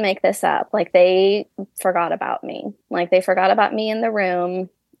can't even make this up. Like, they forgot about me. Like, they forgot about me in the room.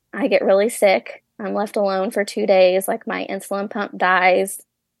 I get really sick. I'm left alone for 2 days. Like, my insulin pump dies.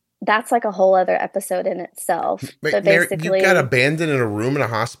 That's like a whole other episode in itself. Wait, But Mary, basically, you got abandoned in a room in a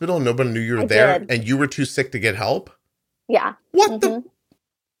hospital and nobody knew you were I there did. and you were too sick to get help? Yeah. What the?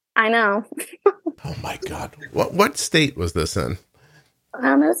 I know. Oh my God. What state was this in? It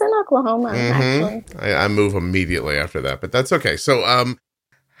was in Oklahoma, actually. I move immediately after that, but that's okay. So,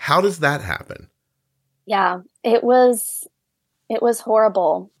 how does that happen? Yeah, it was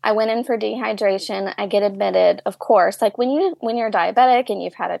horrible. I went in for dehydration. I get admitted, of course. Like when you're diabetic and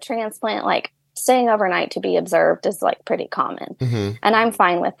you've had a transplant, like staying overnight to be observed is like pretty common. Mm-hmm. And I'm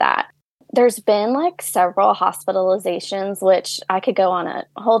fine with that. There's been like several hospitalizations, which I could go on a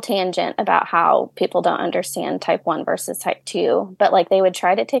whole tangent about how people don't understand type 1 versus type 2. But like they would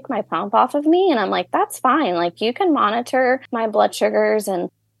try to take my pump off of me. And I'm like, that's fine. Like you can monitor my blood sugars and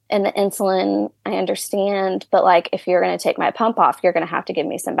the insulin. I understand. But like if you're going to take my pump off, you're going to have to give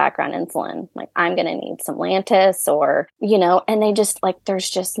me some background insulin. Like I'm going to need some Lantus or, and they just like, there's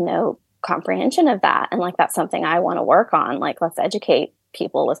just no comprehension of that. And like, that's something I want to work on. Like, let's educate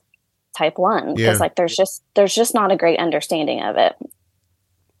people with type 1 because like there's just not a great understanding of it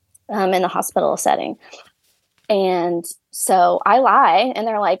in the hospital setting. And so I lie and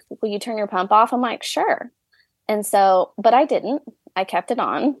they're like, will you turn your pump off? I'm like, sure. And so, but I didn't. I kept it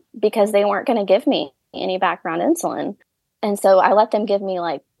on because they weren't going to give me any background insulin. And so I let them give me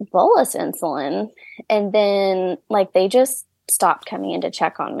like bolus insulin. And then like they just stopped coming in to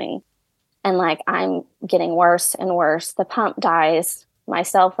check on me. And like I'm getting worse and worse. The pump dies. My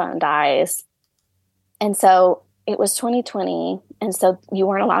cell phone dies. And so it was 2020. And so you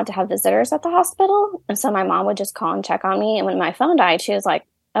weren't allowed to have visitors at the hospital. And so my mom would just call and check on me. And when my phone died, she was like,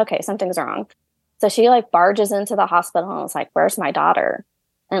 okay, something's wrong. So she like barges into the hospital and was like, where's my daughter?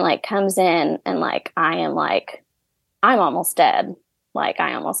 And like comes in and like, I'm almost dead. Like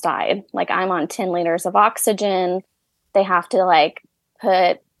I almost died. Like I'm on 10 liters of oxygen. They have to like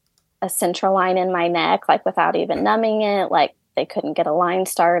put a central line in my neck, like without even numbing it. Like, they couldn't get a line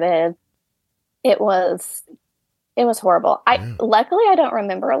started. It was horrible. Luckily I don't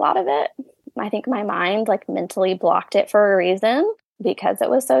remember a lot of it. I think my mind like mentally blocked it for a reason because it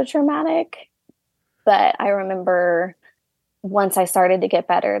was so traumatic. But I remember once I started to get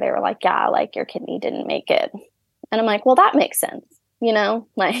better, they were like, yeah, like your kidney didn't make it. And I'm like, well, that makes sense.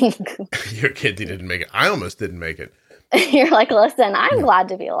 Like your kidney didn't make it. I almost didn't make it. You're like, listen, I'm glad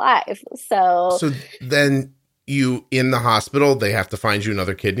to be alive. So then you in the hospital, they have to find you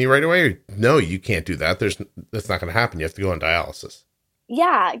another kidney right away? Or, no, you can't do that. That's not going to happen. You have to go on dialysis.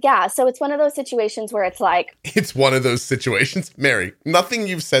 Yeah. So it's one of those situations where it's like... It's one of those situations? Mary, nothing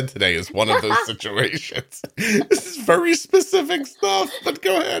you've said today is one of those situations. This is very specific stuff, but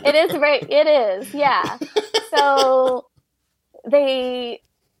go ahead. It is, yeah. So they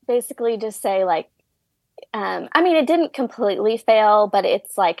basically just say like, it didn't completely fail, but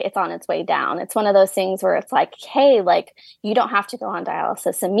it's like, it's on its way down. It's one of those things where it's like, hey, like you don't have to go on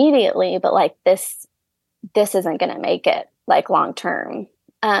dialysis immediately, but like this isn't going to make it like long term.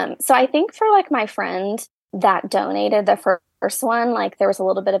 So I think for like my friend that donated the first one, like there was a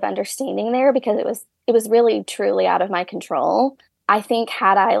little bit of understanding there because it was really truly out of my control. I think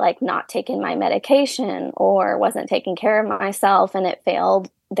had I like not taken my medication or wasn't taking care of myself and it failed,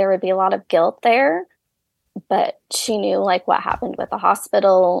 there would be a lot of guilt there. But she knew like what happened with the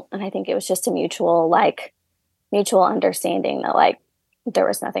hospital. And I think it was just a mutual understanding that like there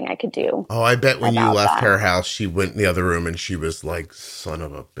was nothing I could do. Oh, I bet when you left her house, she went in the other room and she was like, son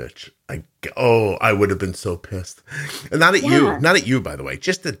of a bitch. I would have been so pissed. And not at you, by the way,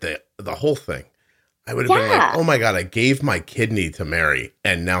 just at the whole thing. I would have been like, oh my God, I gave my kidney to Mary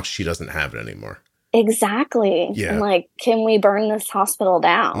and now she doesn't have it anymore. Exactly. Yeah. And like, can we burn this hospital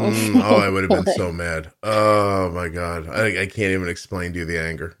down? I would have been so mad. Oh my God. I can't even explain to you the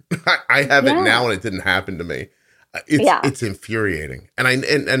anger. I have it now and it didn't happen to me. It's infuriating.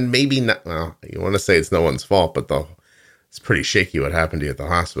 And maybe not, well, you want to say it's no one's fault, but it's pretty shaky what happened to you at the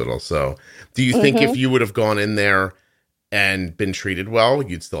hospital. So do you think if you would have gone in there and been treated well,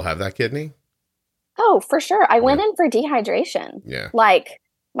 you'd still have that kidney? Oh, for sure. I went in for dehydration. Yeah. Like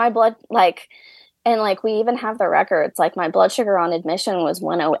my blood, like, and like we even have the records, like my blood sugar on admission was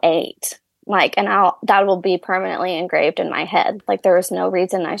 108. Like, and that will be permanently engraved in my head. Like there was no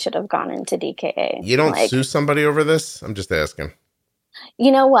reason I should have gone into DKA. You don't sue somebody over this? I'm just asking.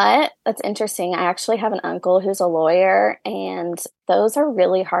 You know what? That's interesting. I actually have an uncle who's a lawyer and those are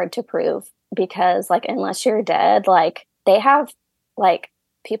really hard to prove. because like unless you're dead, like they have like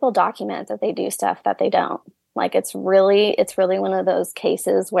people document that they do stuff that they don't. Like it's really one of those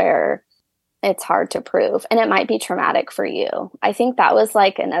cases where it's hard to prove, and it might be traumatic for you. I think that was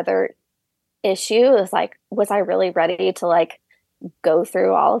like another issue, is like, was I really ready to like go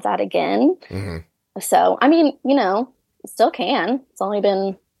through all of that again? So I mean, you know, still can. It's only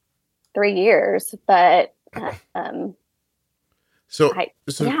been 3 years, but yeah,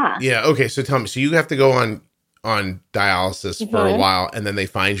 okay, so tell me, so you have to go on dialysis for a while, and then they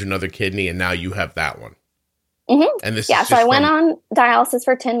find you another kidney, and now you have that one. And this is so I went on dialysis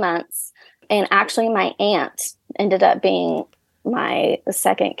for 10 months, and actually my aunt ended up being my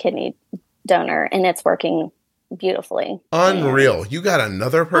second kidney donor, and it's working beautifully. Unreal. You got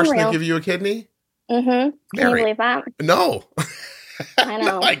another person to give you a kidney? Can you believe that? No. I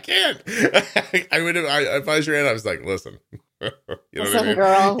know. No, I can't. I would have, if I was your aunt, I was like, listen. You know listen, what I mean?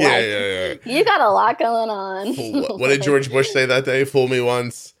 girl. Yeah, like, yeah. You got a lot going on. What did George Bush say that day? Fool me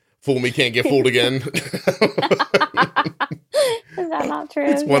once, fool me can't get fooled again. Is that not true?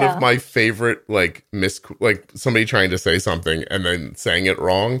 It's one of my favorite, like somebody trying to say something and then saying it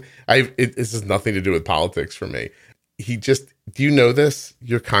wrong. This has nothing to do with politics for me. Do you know this?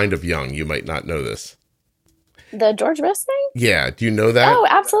 You're kind of young. You might not know this. The George Bush thing? Yeah. Do you know that? Oh,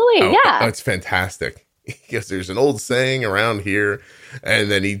 absolutely. Yeah. It's fantastic. Yes, there's an old saying around here,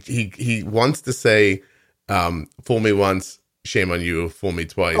 and then he wants to say, "Fool me once, shame on you. Fool me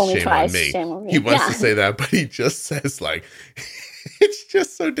twice, shame on me." Shame on me. He wants to say that, but he just says like, it's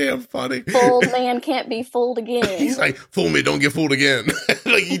just so damn funny. Fooled man can't be fooled again. He's like, "Fool me, don't get fooled again."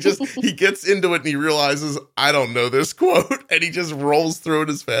 Like he gets into it and he realizes, I don't know this quote, and he just rolls through it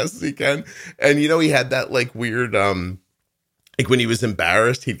as fast as he can. And you know, he had that like weird like when he was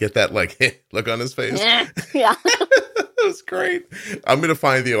embarrassed, he'd get that like look on his face. Yeah. That was great. I'm going to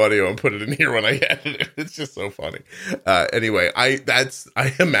find the audio and put it in here when I edit it. It's just so funny. Anyway, I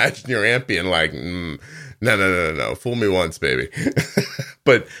imagine your aunt being like, no. Fool me once, baby.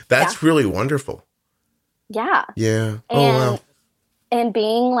 But that's really wonderful. Yeah. Yeah. Wow. And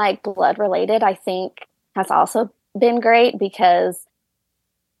being like blood related, I think has also been great because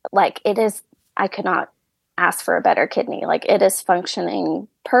like I could not ask for a better kidney. Like it is functioning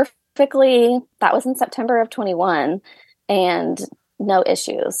perfectly. That was in September of 21 and no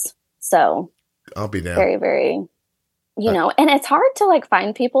issues. So I'll be down. Very, very, you know, and it's hard to like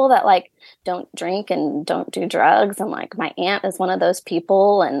find people that like don't drink and don't do drugs. And like my aunt is one of those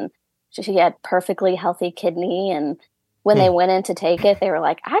people, and she had perfectly healthy kidney. And when they went in to take it, they were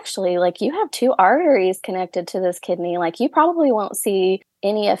like, actually, like you have 2 arteries connected to this kidney. Like you probably won't see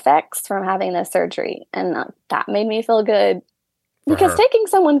any effects from having this surgery. And that made me feel good because taking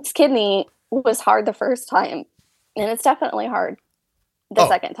someone's kidney was hard the first time. And it's definitely hard the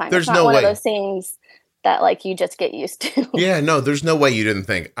second time. There's it's not no one way. of those things that like you just get used to. Yeah, no, there's no way you didn't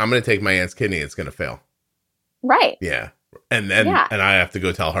think, I'm going to take my aunt's kidney. It's going to fail. Right. Yeah. And then, and I have to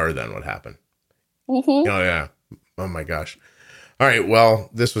go tell her then what happened. Oh yeah. Oh my gosh. All right.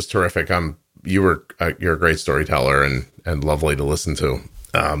 Well, this was terrific. You're a great storyteller and lovely to listen to.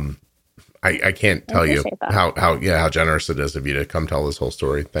 I can't tell you how generous it is of you to come tell this whole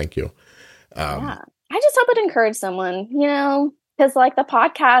story. Thank you. I just hope it encouraged someone, you know, because like the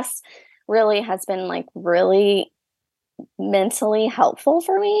podcast really has been like really mentally helpful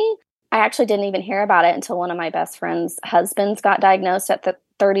for me. I actually didn't even hear about it until one of my best friend's husbands got diagnosed at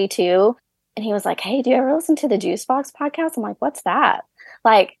 32. And he was like, "Hey, do you ever listen to the Juice Box podcast?" I'm like, "What's that?"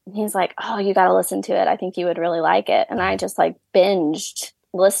 Like, he's like, "Oh, you got to listen to it. I think you would really like it." And I just like binged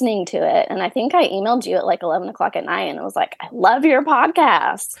listening to it. And I think I emailed you at like 11 o'clock at night and it was like, "I love your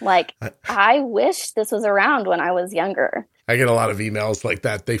podcast." Like, I wish this was around when I was younger. I get a lot of emails like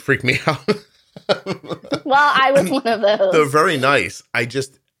that. They freak me out. Well, I was one of those. They're very nice.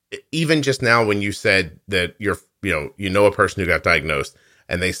 Even just now when you said that you know a person who got diagnosed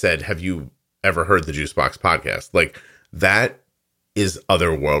and they said, "Have you ever heard the Juice Box podcast?" Like that is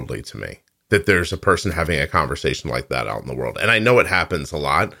otherworldly to me, that there's a person having a conversation like that out in the world. And I know it happens a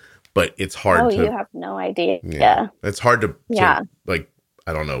lot, but it's hard to... you have no idea. Yeah. It's hard to like,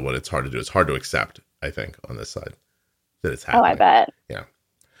 I don't know what it's hard to do. It's hard to accept, I think, on this side that it's happening. Oh, I bet. Yeah.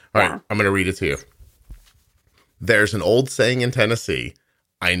 All right. I'm going to read it to you. There's an old saying in Tennessee,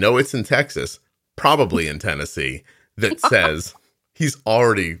 I know it's in Texas, probably in Tennessee, that says he's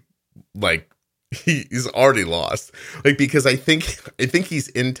already lost. Like, because I think he's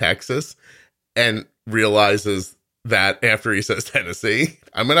in Texas and realizes that after he says Tennessee,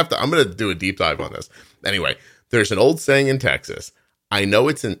 I'm going to do a deep dive on this. Anyway, there's an old saying in Texas. I know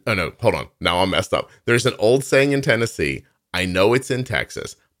it's in, oh no, hold on. Now I'm messed up. There's an old saying in Tennessee. I know it's in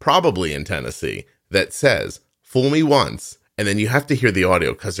Texas, probably in Tennessee, that says, "Fool me once," and then you have to hear the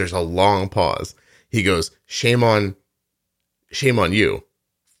audio because there's a long pause. He goes, shame on you.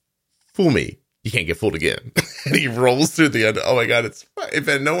 Fool me. You can't get fooled again." And he rolls through the end. Oh my God.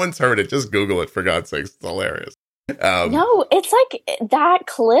 If no one's heard it, just Google it for God's sakes. It's hilarious. No, it's like that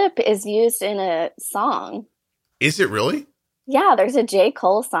clip is used in a song. Is it really? Yeah, there's a J.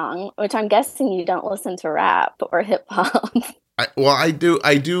 Cole song, which I'm guessing you don't listen to rap or hip hop. I do.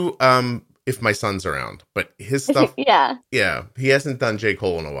 If my son's around, but his stuff. Yeah, he hasn't done J.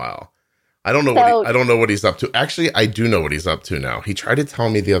 Cole in a while. I don't know. I don't know what he's up to. Actually, I do know what he's up to now. He tried to tell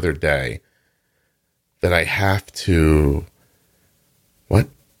me the other day that I have to. What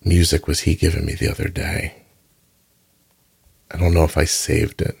music was he giving me the other day? I don't know if I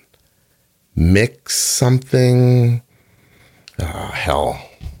saved it. Mix something. Oh, hell.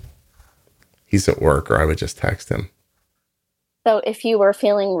 He's at work, or I would just text him. So if you were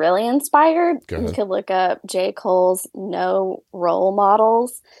feeling really inspired, you could look up J. Cole's No Role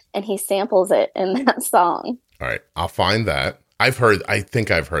Models, and he samples it in that song. All right, I'll find that. I think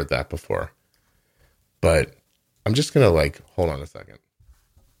I've heard that before. But I'm just going to hold on a second.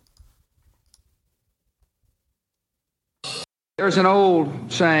 There's an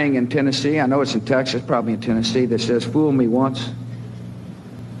old saying in Tennessee, I know it's in Texas, probably in Tennessee, that says, "Fool me once,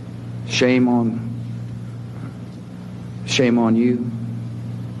 shame on you.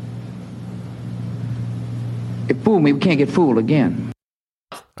 If fool me, we can't get fooled again."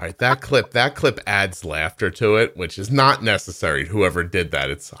 All right, that clip adds laughter to it, which is not necessary. Whoever did that,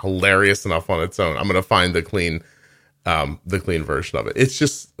 it's hilarious enough on its own. I'm going to find the clean version of it. It's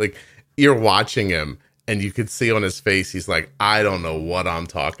just like you're watching him and you could see on his face, he's like, I don't know what I'm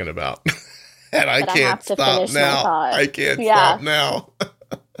talking about. And I can't stop now. I can't stop now.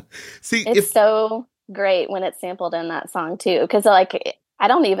 See, it's so great when it's sampled in that song too, because I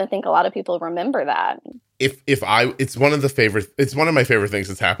don't even think a lot of people remember that. It's one of my favorite things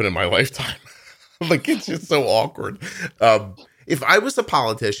that's happened in my lifetime. It's just so awkward. If I was a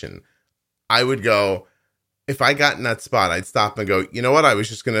politician, I would go, if I got in that spot, I'd stop and go, you know what?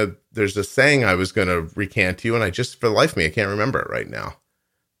 There's a saying I was going to recant to you, and for the life of me, I can't remember it right now.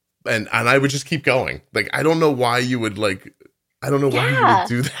 And I would just keep going. I don't know why you would why you would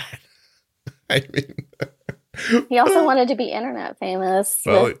do that. I mean, he also wanted to be internet famous.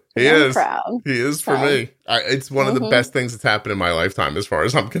 Well, he is. He is for me. It's one of the best things that's happened in my lifetime, as far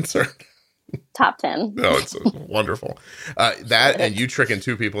as I'm concerned. Top 10. No, it's wonderful. That and you tricking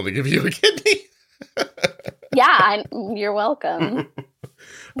two people to give you a kidney. Yeah, you're welcome.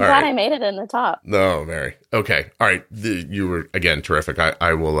 I'm glad I made it in the top. No, Mary. Okay. All right. You were, again, terrific.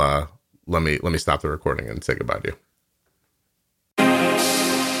 I will, let me stop the recording and say goodbye to you.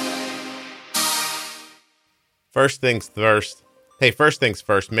 First things first. Hey, first things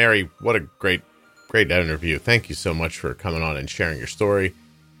first, Mary, what a great interview. Thank you so much for coming on and sharing your story.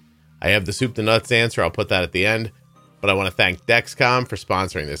 I have the soup to nuts answer. I'll put that at the end. But I want to thank Dexcom for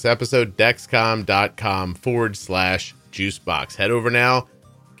sponsoring this episode. Dexcom.com/juicebox. Head over now,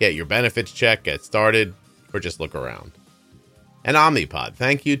 get your benefits check, get started, or just look around. And Omnipod,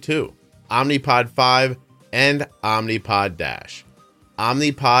 thank you too. Omnipod 5 and Omnipod Dash.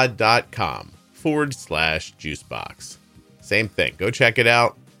 Omnipod.com/juicebox. Same thing. Go check it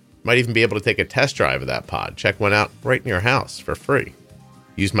out. Might even be able to take a test drive of that pod. Check one out right in your house for free.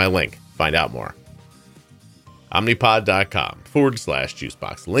 Use my link. Find out more.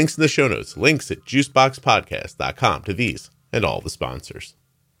 Omnipod.com/juicebox. Links in the show notes. Links at juiceboxpodcast.com to these and all the sponsors.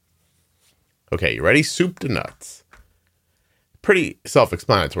 Okay, you ready? Soup to nuts. Pretty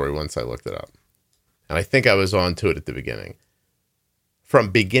self-explanatory once I looked it up. And I think I was on to it at the beginning. From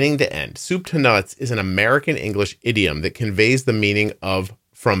beginning to end, soup to nuts is an American English idiom that conveys the meaning of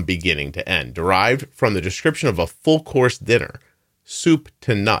from beginning to end, derived from the description of a full-course dinner. Soup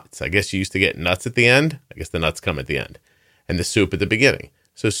to nuts. I guess you used to get nuts at the end. I guess the nuts come at the end. And the soup at the beginning.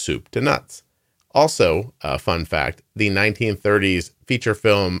 So soup to nuts. Also, fun fact, the 1930s feature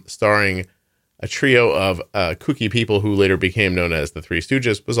film starring a trio of kooky people who later became known as the Three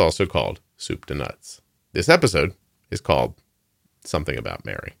Stooges was also called Soup to Nuts. This episode is called Something About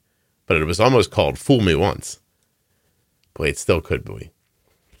Mary. But it was almost called Fool Me Once. Boy, it still could be.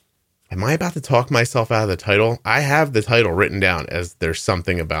 Am I about to talk myself out of the title? I have the title written down as There's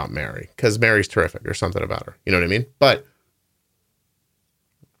Something About Mary, because Mary's terrific. There's something about her. You know what I mean? But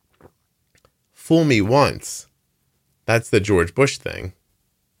Fool Me Once, that's the George Bush thing.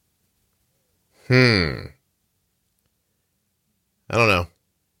 I don't know.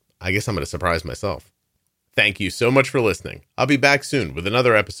 I guess I'm going to surprise myself. Thank you so much for listening. I'll be back soon with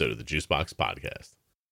another episode of the Juicebox Podcast.